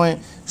সব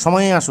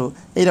সময়ে আসো,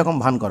 এইরকম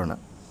ভান করো না।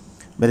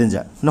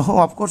 বেরেঞ্জা, নো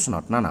অফকোর্স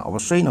নট, না না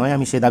অবশ্যই নয়,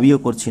 আমি সে দাবিও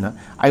করছি না।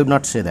 I would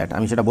not say that,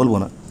 আমি সেটা বলবো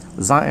না।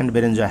 Jean and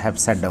বেরেঞ্জা have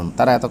SAT down,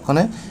 তারা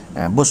এতক্ষণে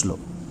বসলো।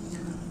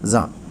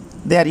 Jean,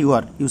 there you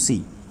R, you C,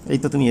 এই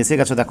তো তুমি এসে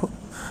গেছো দেখো।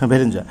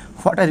 বেরেঞ্জা,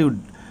 হোয়াট আর ইউ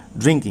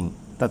ড্রিঙ্কিং,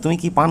 তা তুমি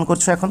কি পান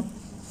করছো এখন?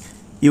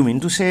 You mean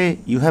to say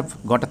you have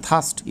got a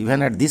thirst even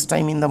at this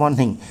time in the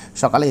morning,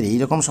 সকালের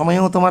এইরকম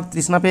সময়েও তোমার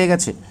তৃষ্ণা পেয়ে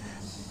গেছে।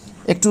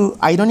 একটু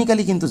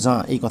আইরনিক্যালি কিন্তু জাঁ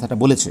এই কথাটা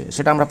বলেছে,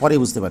 সেটা আমরা পরে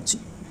বুঝতে পারছি।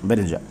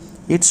 বেরেঞ্জা,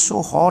 it's so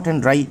hot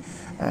and dry,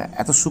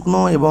 এত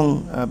শুকনো, এবং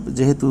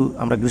যেহেতু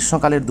আমরা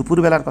গ্রীষ্মকালের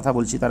দুপুরবেলার কথা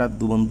বলছি, তারা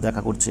দু বন্ধু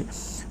দেখা করছে,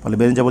 ফলে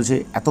বেরেঞ্জা বলছে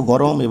এত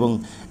গরম এবং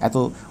এত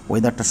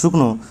ওয়েদারটা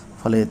শুকনো,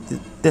 ফলে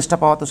তেষ্টা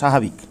পাওয়া তো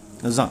স্বাভাবিক।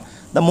 Jean,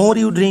 the more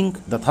you drink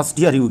the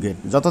থার্স্টিয়ার you get,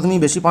 যত তুমি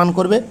বেশি পান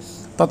করবে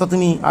তত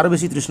তুমি আরও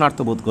বেশি তৃষ্ণার্ত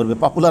বোধ করবে।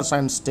 Popular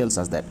science tells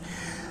us that,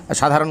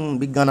 সাধারণ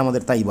বিজ্ঞান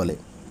আমাদের তাই বলে।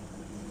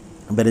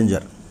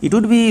 বেরেঞ্জার, it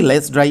would be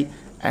less dry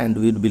and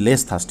weed be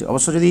less thirsty,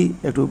 অবশ্য যদি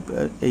একটু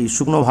এই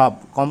শুকনো ভাব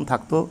কম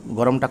থাকতো,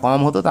 গরমটা কম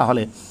হতো,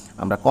 তাহলে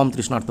আমরা কম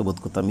তৃষ্ণার্ত বোধ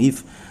করতাম। If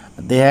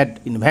they had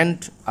invent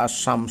R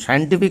some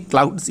scientific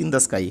clouds in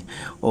the sky,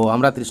 ও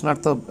আমরা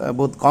তৃষ্ণার্ত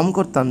বোধ কম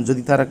করতাম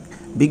যদি তারা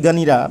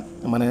বিজ্ঞানীরা,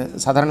 মানে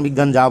সাধারণ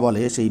বিজ্ঞান যা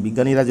বলে সেই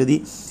বিজ্ঞানীরা যদি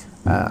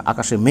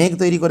আকাশে মেঘ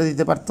তৈরি করে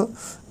দিতে পারতো,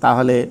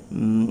 তাহলে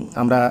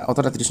আমরা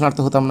অতটা তৃষ্ণার্ত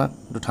হতাম না,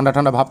 একটু ঠান্ডা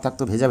ঠান্ডা ভাব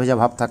থাকতো, ভেজা ভেজা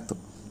ভাব থাকতো।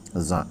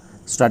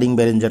 স্টাডিং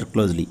বেরেঞ্জার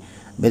ক্লোজলি,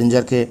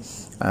 বেরেঞ্জারকে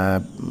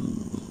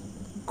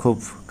খুব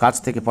কাছ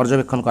থেকে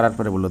পর্যবেক্ষণ করার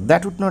পরে বললো,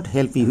 that would not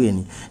help you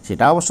any,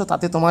 সেটা অবশ্য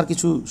তাতে তোমার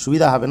কিছু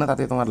সুবিধা হবে না,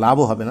 তাতে তোমার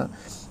লাভও হবে না।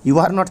 You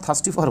are not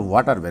thirsty for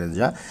water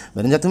বেরেঞ্জা,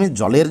 বেরেঞ্জা তুমি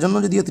জলের জন্য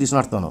যদিও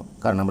তৃষ্ণার্ত নও,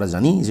 কারণ আমরা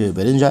জানি যে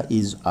বেরেঞ্জা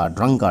ইজ আ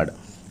ড্রাঙ্কার্ড,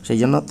 সেই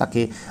জন্য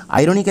তাকে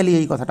আইরনিক্যালি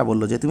এই কথাটা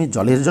বললো যে তুমি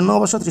জলের জন্য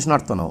অবশ্য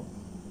তৃষ্ণার্ত নও।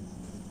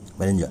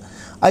 বেরেঞ্জা,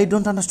 I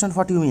don't understand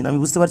what you mean, আমি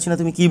বুঝতে পারছি না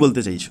তুমি কী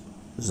বলতে চাইছো।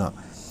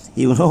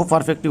 You know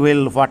perfectly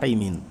well what I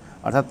mean,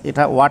 অর্থাৎ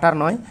এটা ওয়াটার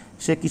নয়,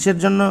 সে কিসের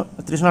জন্য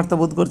তৃষ্ণার্ত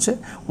বোধ করছে,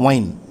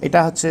 ওয়াইন, এটা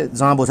হচ্ছে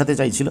বোঝাতে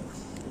চাইছিল।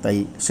 তাই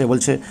সে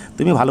বলছে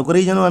তুমি ভালো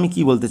করেই জানো আমি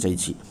কি বলতে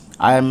চাইছি।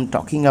 I am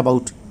talking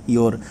about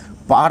your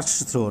পার্চ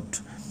throat,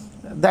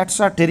 that's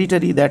a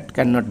territory that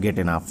can not get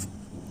enough.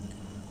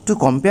 To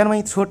compare my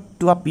throat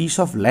to a piece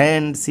of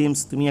land seems,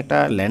 তুমি একটা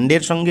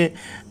ল্যান্ডের সঙ্গে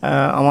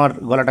আমার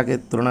গলাটাকে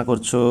তুলনা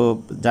করছো,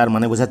 যার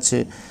মানে বোঝাচ্ছে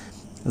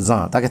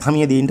তাকে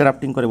থামিয়ে দিয়ে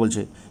ইন্টারাপ্টিং করে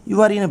বলছে, you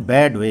R in a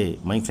bad way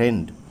my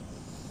friend.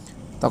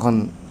 তখন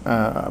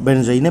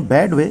বেরেঞ্জা, in a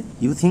bad way,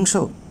 you think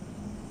so?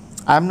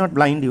 I am not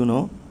blind you know,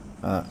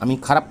 আমি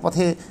খারাপ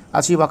পথে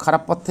আছি বা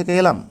খারাপ পথ থেকে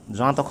এলাম।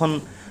 তখন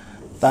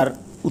তার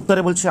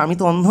উত্তরে বলছে, আমি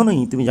তো অন্ধ নই,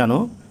 তুমি জানো।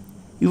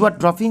 You R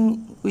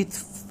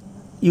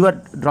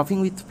dropping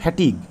with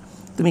fatigue,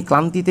 তুমি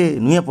ক্লান্তিতে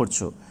নুয়ে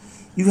পড়ছো।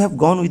 You have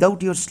gone without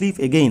your slip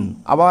again,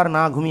 আবার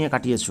না ঘুমিয়ে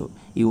কাটিয়েছো।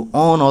 You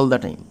on all the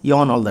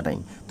time,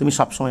 তুমি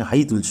সবসময়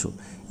high তুলছো।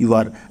 You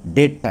R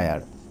dead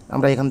tired.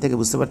 আমরা এখান থেকে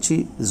বুঝতে পারছি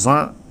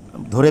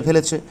ধরে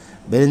ফেলেছে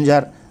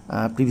বেরেঞ্জার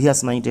প্রিভিয়াস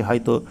নাইটে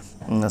হয়তো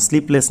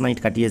স্লিপলেস নাইট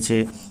কাটিয়েছে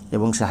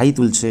এবং সে হাই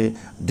তুলছে,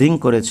 ড্রিঙ্ক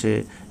করেছে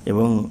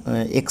এবং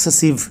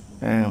excessive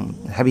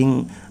having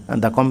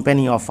the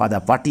company of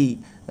other party,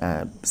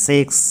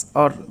 sex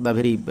or the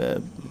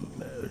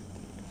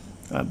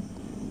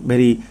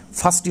very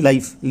ফাস্টি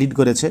life lead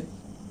করেছে,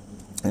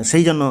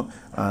 সেই জন্য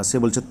সে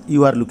বলছে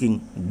you are looking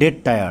dead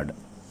tired.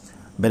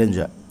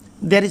 বেরেঞ্জা,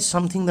 there is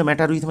something the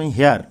matter with my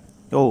hair,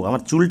 ও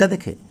আমার চুলটা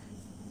দেখে,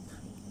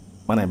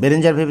 মানে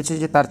বেরেঞ্জার ভেবেছে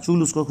যে তার চুল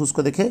উস্কো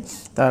খুস্কো দেখে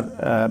তার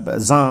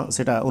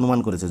সেটা অনুমান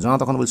করেছে।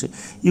 তখন বলছে,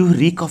 ইউ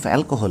রিক অফ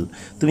অ্যালকোহল,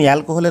 তুমি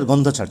অ্যালকোহলের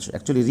গন্ধ ছাড়ছো।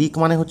 অ্যাকচুয়ালি রিক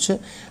মানে হচ্ছে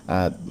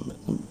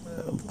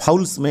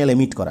ফাউল স্মেল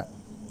এমিট করা,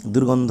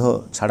 দুর্গন্ধ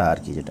ছাড়া আর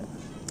কি, যেটা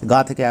গা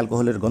থেকে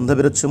অ্যালকোহলের গন্ধ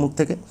বেরোচ্ছে মুখ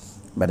থেকে।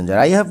 বেরেঞ্জার,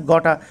 I have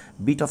got a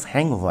bit of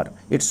hang over,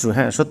 it's true,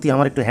 হ্যাঁ সত্যি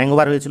আমার একটু হ্যাং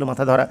ওভার হয়েছিল,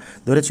 মাথা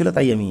ধরেছিল,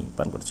 তাই আমি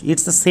পান করছি।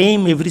 It's the same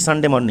every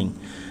Sunday morning,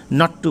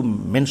 not to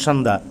mention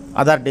the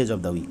other days of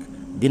the week,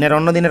 দিনের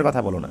অন্য দিনের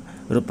কথা বলো না,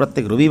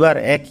 প্রত্যেক রবিবার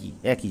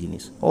একই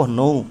জিনিস। Oh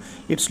no,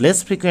 it's less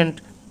frequent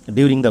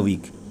during the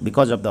week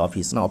because of the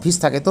office, না অফিস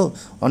থাকে তো,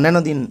 অন্যান্য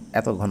দিন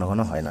এত ঘন ঘন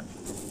হয় না।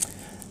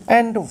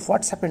 And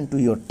what's happen to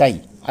your টাই,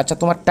 আচ্ছা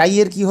তোমার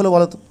টাইয়ের কী হলো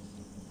বলো তো।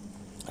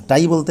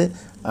 টাই বলতে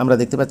আমরা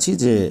দেখতে পাচ্ছি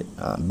যে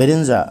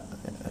বেরেঞ্জা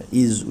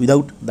is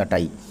without the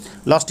tie,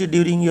 lost it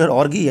during your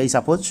অর্গি I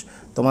suppose,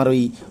 তোমার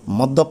ওই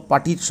মদ্যপ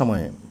পার্টির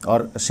সময় অর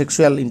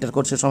সেক্সুয়াল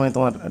ইন্টারকোর্সের সময়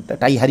তোমার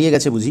টাই হারিয়ে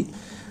গেছে বুঝি।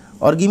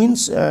 অর্গি মিন্স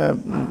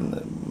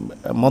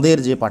মদের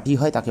যে পার্টি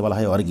হয় তাকে বলা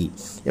হয় অর্গি,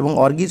 এবং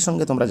অর্গির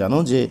সঙ্গে তোমরা জানো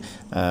যে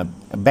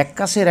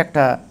ব্যাক্কাসের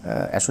একটা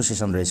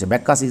অ্যাসোসিয়েশন রয়েছে।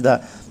 ব্যাক্কাস is the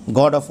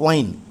god of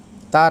wine,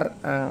 তার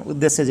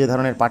উদ্দেশ্যে যে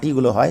ধরনের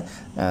পার্টিগুলো হয়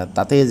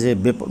তাতে যে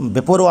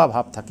বেপরোয়া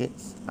ভাব থাকে,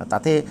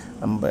 তাতে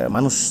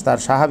মানুষ তার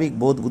স্বাভাবিক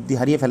বোধ বুদ্ধি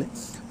হারিয়ে ফেলে,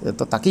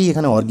 তো তাকেই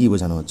এখানে অর্গি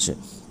বোঝানো হচ্ছে।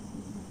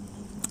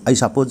 আই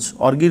সাপোজ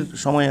অর্গির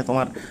সময়ে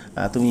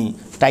তুমি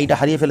টাইটা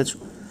হারিয়ে ফেলেছো।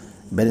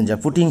 বেরেঞ্জার,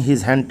 putting his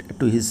hand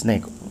to his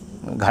নেক,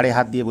 ঘাড়ে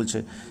হাত দিয়ে বলছে,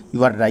 you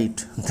R right,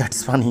 that's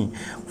funny,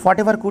 what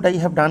ever could I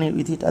have done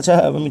with it, আচ্ছা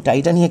আমি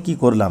টাইটা নিয়ে কী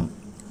করলাম।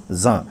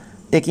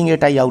 Taking a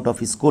tie out of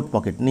his coat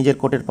pocket, নিজের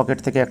কোটের পকেট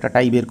থেকে একটা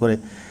টাই বের করে,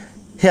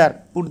 hair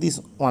put this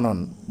one on,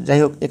 যাই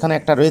হোক এখানে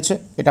একটা রয়েছে,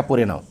 এটা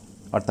পরে নাও,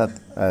 অর্থাৎ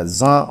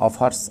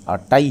offers R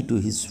tie to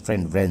his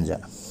friend বেরেঞ্জা।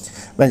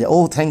 O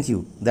thank you,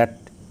 that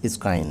is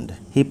kind,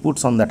 he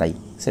puts on the টাই,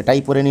 সে টাই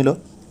পরে নিল।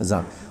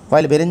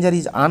 হোয়াইল বেরেঞ্জার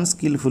ইজ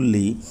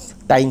আনস্কিলফুল্লি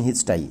টাইং হিজ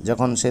টাই,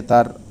 যখন সে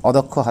তার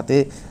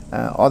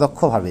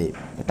অদক্ষভাবে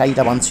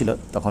টাইটা বাঁধছিল,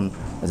 তখন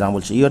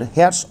বলছে, your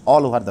here's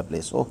all over the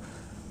place, ও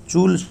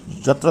চুল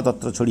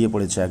যত্রতত্র ছড়িয়ে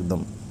পড়েছে একদম।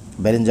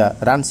 বেরেঞ্জা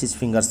runs his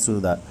fingers through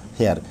the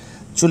hair,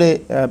 চুলে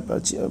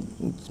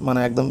মানে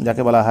একদম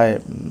যাকে বলা হয়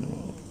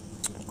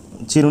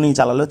চিরুনি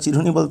চালালো,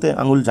 চিরুনি বলতে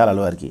আঙুল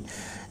চালালো আর কি,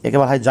 একে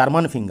বলা হয়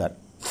জার্মান ফিঙ্গার,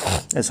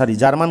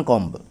 জার্মান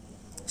কম্ব।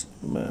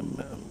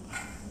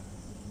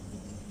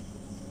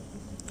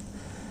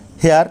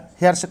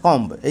 হেয়ার সে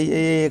কম্ব, এই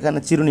এখানে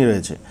চিরুনি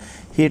রয়েছে।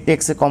 He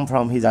takes A কম্ব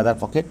from his other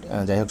pocket,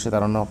 যাই হোক সে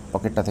তার অন্য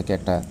পকেটটা থেকে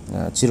একটা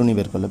চিরুনি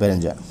বের করলো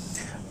বেরেঞ্জা।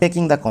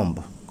 টেকিং দ্য কম্ব,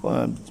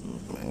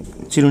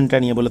 চিরুনিটা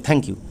নিয়ে বললো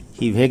thank you.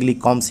 He ভেগলি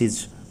comes his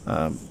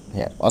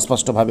hair,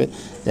 অস্পষ্টভাবে,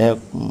 যাই হোক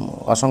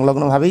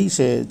অসংলগ্নভাবেই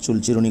সে চুল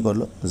চিরুনি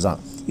করলো। যা,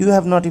 you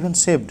have not even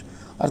shaved,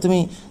 আর তুমি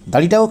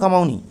দাড়িটাও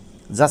কামাওনি।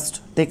 Just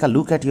take a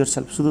look at your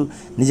self, শুধু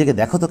নিজেকে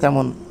দেখো তো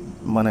কেমন,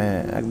 মানে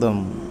একদম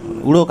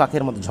উড়ো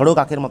কাকের মতো, ঝড়ো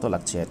কাকের মতো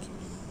লাগছে আর কি।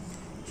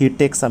 He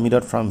takes a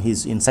mirror from his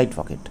inside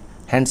pocket,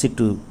 hands it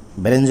two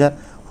বেরেঞ্জার,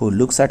 who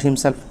looks at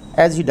himself.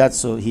 As he does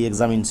so he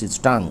examines his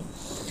tongue.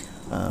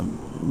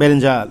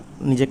 বেরেঞ্জা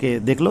নিজেকে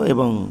দেখলো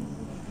এবং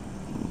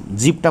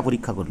জিভটা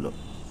পরীক্ষা করলো।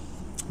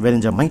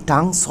 বেরেঞ্জা, মাই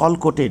টাংস অল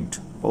কোটেড,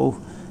 ও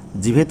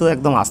জিভে তো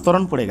একদম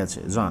আস্তরণ পড়ে গেছে।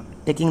 জা,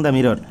 taking the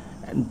mirror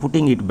and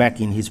putting it back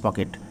in his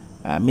pocket,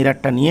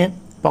 মিররটা নিয়ে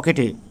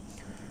পকেটে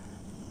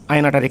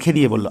আয়নাটা রেখে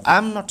দিয়ে বললো, আই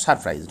এম নট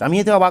সারপ্রাইজড, আমি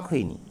এতে অবাক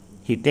হইনি।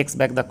 He takes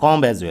back the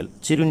কম্ব as well,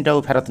 চিরুনিটাও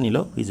ফেরত নিল,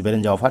 which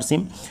বেরেঞ্জা offers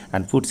him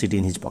and puts it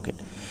in his pocket.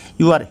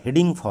 You R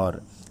heading for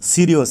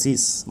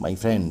সিরিওসিস my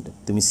friend,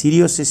 তুমি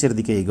সিরিওসিসের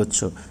দিকে এগোচ্ছ।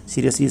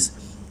 সিরিওসিস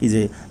ইজ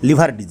এ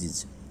লিভার ডিজিজ,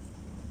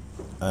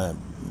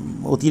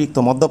 অতিরিক্ত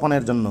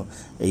মদ্যপানের জন্য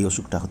এই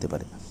অসুখটা হতে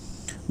পারে।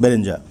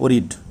 বেরেঞ্জা,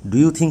 worried, do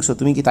you think so,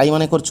 তুমি কি তাই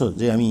মনে করছো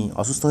যে আমি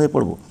অসুস্থ হয়ে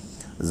পড়বো?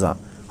 যা,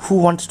 who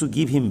wants to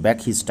give him back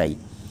his টাই,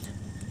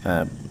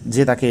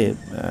 যে তাকে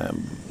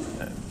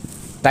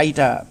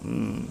টাইটা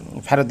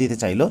ফেরত দিতে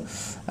চাইলো।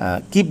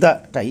 Keep the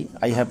tie,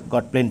 I have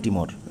got plenty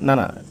মোর, না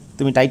না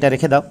তুমি টাইটা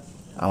রেখে দাও,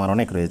 আমার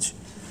অনেক রয়েছে।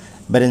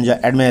 বেরেঞ্জা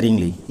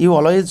অ্যাডমায়ারিংলি, you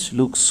always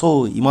look so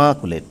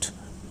immaculate.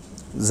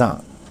 যা,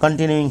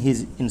 কন্টিনিউইং হিজ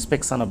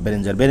ইন্সপেকশন অফ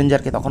বেরেঞ্জার,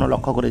 বেরেঞ্জারকে তখনও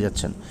লক্ষ্য করে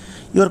যাচ্ছেন।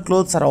 ইউর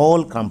ক্লোথস আর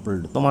অল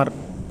ক্রাম্পলড, তোমার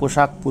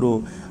পোশাক পুরো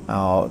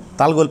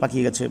তালগোল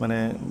পাকিয়ে গেছে, মানে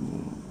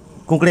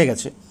কুঁকড়ে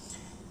গেছে।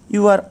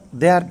 You R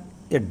they R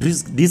A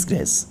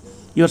disgrace,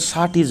 your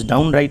shirt is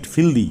down right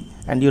filthy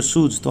and your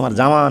shoes, তোমার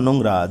জামা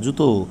নোংরা,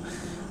 জুতো।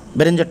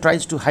 বেরেঞ্জার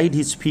tries to hide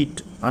his fit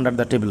under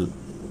the table,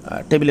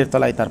 টেবিলের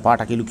তলায় তার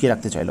পাটাকে লুকিয়ে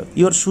রাখতে চাইল।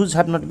 Your shoes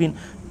have not been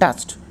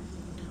touched,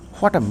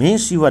 what a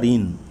mace you R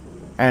in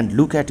and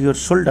look at your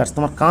shoulders,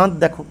 তোমার কাঁধ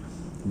দেখো।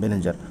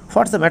 বেরেঞ্জার,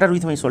 what's the matter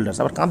with my shoulders,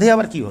 আবার কাঁধে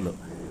আবার কী হলো?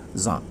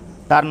 জা,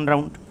 টার্ন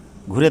রাউন্ড,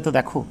 ঘুরে তো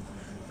দেখো।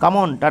 Come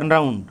on turn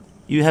round,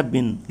 you have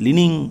been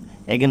lining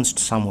against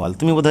সাম ওয়াল,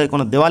 তুমি বোধহয়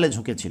কোনো দেওয়ালে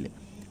ঝুঁকেছিলে।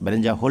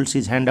 বেরেঞ্জার holds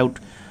his hand out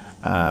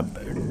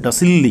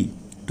docilely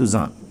to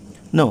Jean.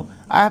 No,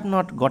 I have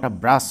not got a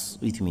brass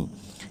with me.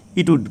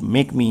 It would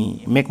make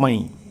my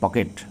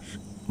pocket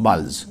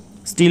bulge.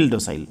 Still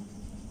docile.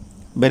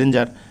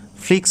 Berenger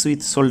flicks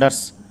with shoulders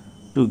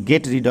to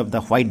get rid of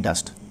the white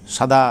dust.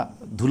 সাদা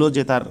ধুলো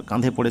যে তার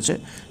কাঁধে পড়েছে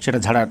সেটা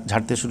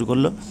ঝাড়তে শুরু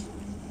করলো।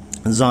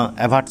 Jean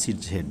averts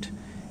his head.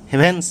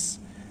 Heavens,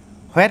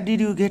 where did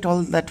you get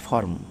all that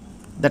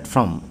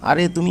from?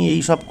 আরে তুমি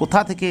এই সব কোথা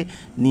থেকে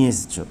নিয়ে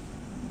এসেছো?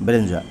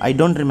 বেরেঞ্জা, আই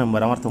ডোন্ট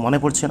রিমেম্বার, আমার তো মনে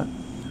পড়ছে না।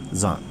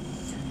 যা,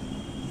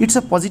 ইটস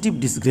আ পজিটিভ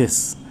ডিসগ্রেস,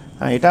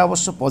 হ্যাঁ এটা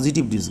অবশ্য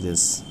পজিটিভ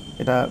ডিসগ্রেস,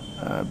 এটা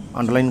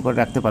আন্ডারলাইন করে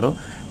রাখতে পারো।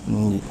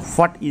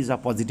 What is a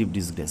positive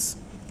disgrace,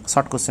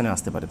 short কোশ্চেনে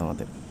আসতে পারে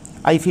তোমাদের।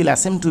 I feel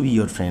অ্যাসেম two B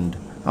your friend,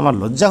 আমার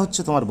লজ্জা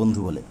হচ্ছে তোমার বন্ধু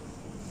বলে।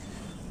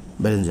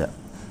 বেরেঞ্জা,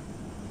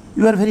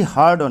 you are very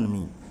hard on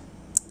me,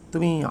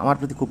 তুমি আমার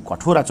প্রতি খুব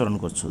কঠোর আচরণ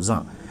করছো। যা,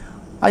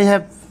 I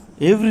have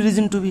every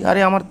reason to B,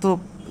 আরে আমার তো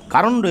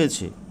কারণ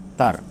রয়েছে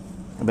তার।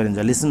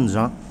 Berenger, listen,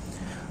 Jean.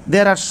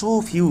 There are so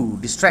few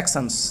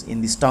distractions in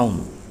this town.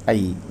 I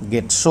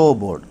get so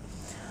bored.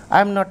 I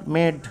am not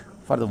made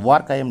for the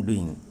work I am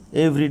doing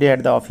every day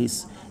at the office,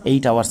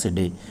 8 hours a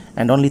day,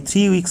 and only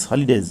 3 weeks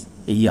holidays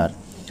a year.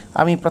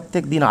 আমি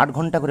প্রত্যেক দিন 8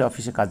 ঘন্টা করে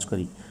অফিসে কাজ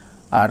করি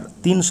আর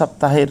 3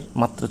 সপ্তাহের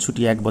মাত্র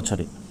ছুটি 1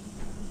 বছরে।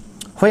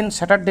 When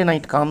Saturday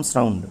night comes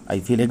round, I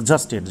feel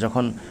exhausted.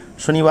 যখন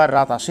শনিবার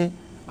রাত আসে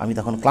আমি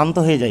তখন ক্লান্ত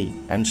হয়ে যাই।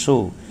 And so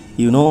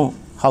you know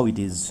how it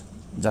is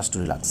just to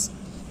relax.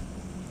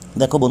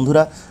 দেখো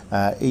বন্ধুরা,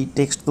 এই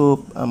টেক্সট তো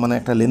মানে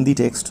একটা লেন্দি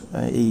টেক্সট,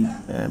 এই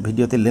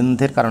ভিডিওতে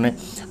লেন্থের কারণে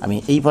আমি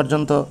এই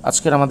পর্যন্ত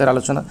আজকের আমাদের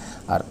আলোচনা।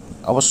 আর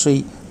অবশ্যই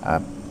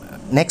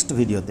নেক্সট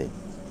ভিডিওতে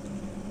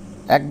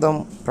একদম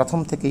প্রথম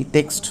থেকেই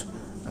টেক্সট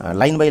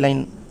লাইন বাই লাইন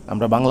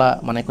আমরা বাংলা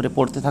মানে করে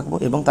পড়তে থাকবো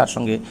এবং তার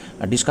সঙ্গে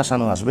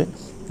ডিসকাশনও আসবে।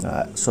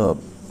 সো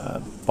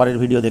পরের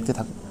ভিডিও দেখতে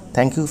থাকো।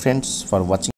 Thank you friends for watching.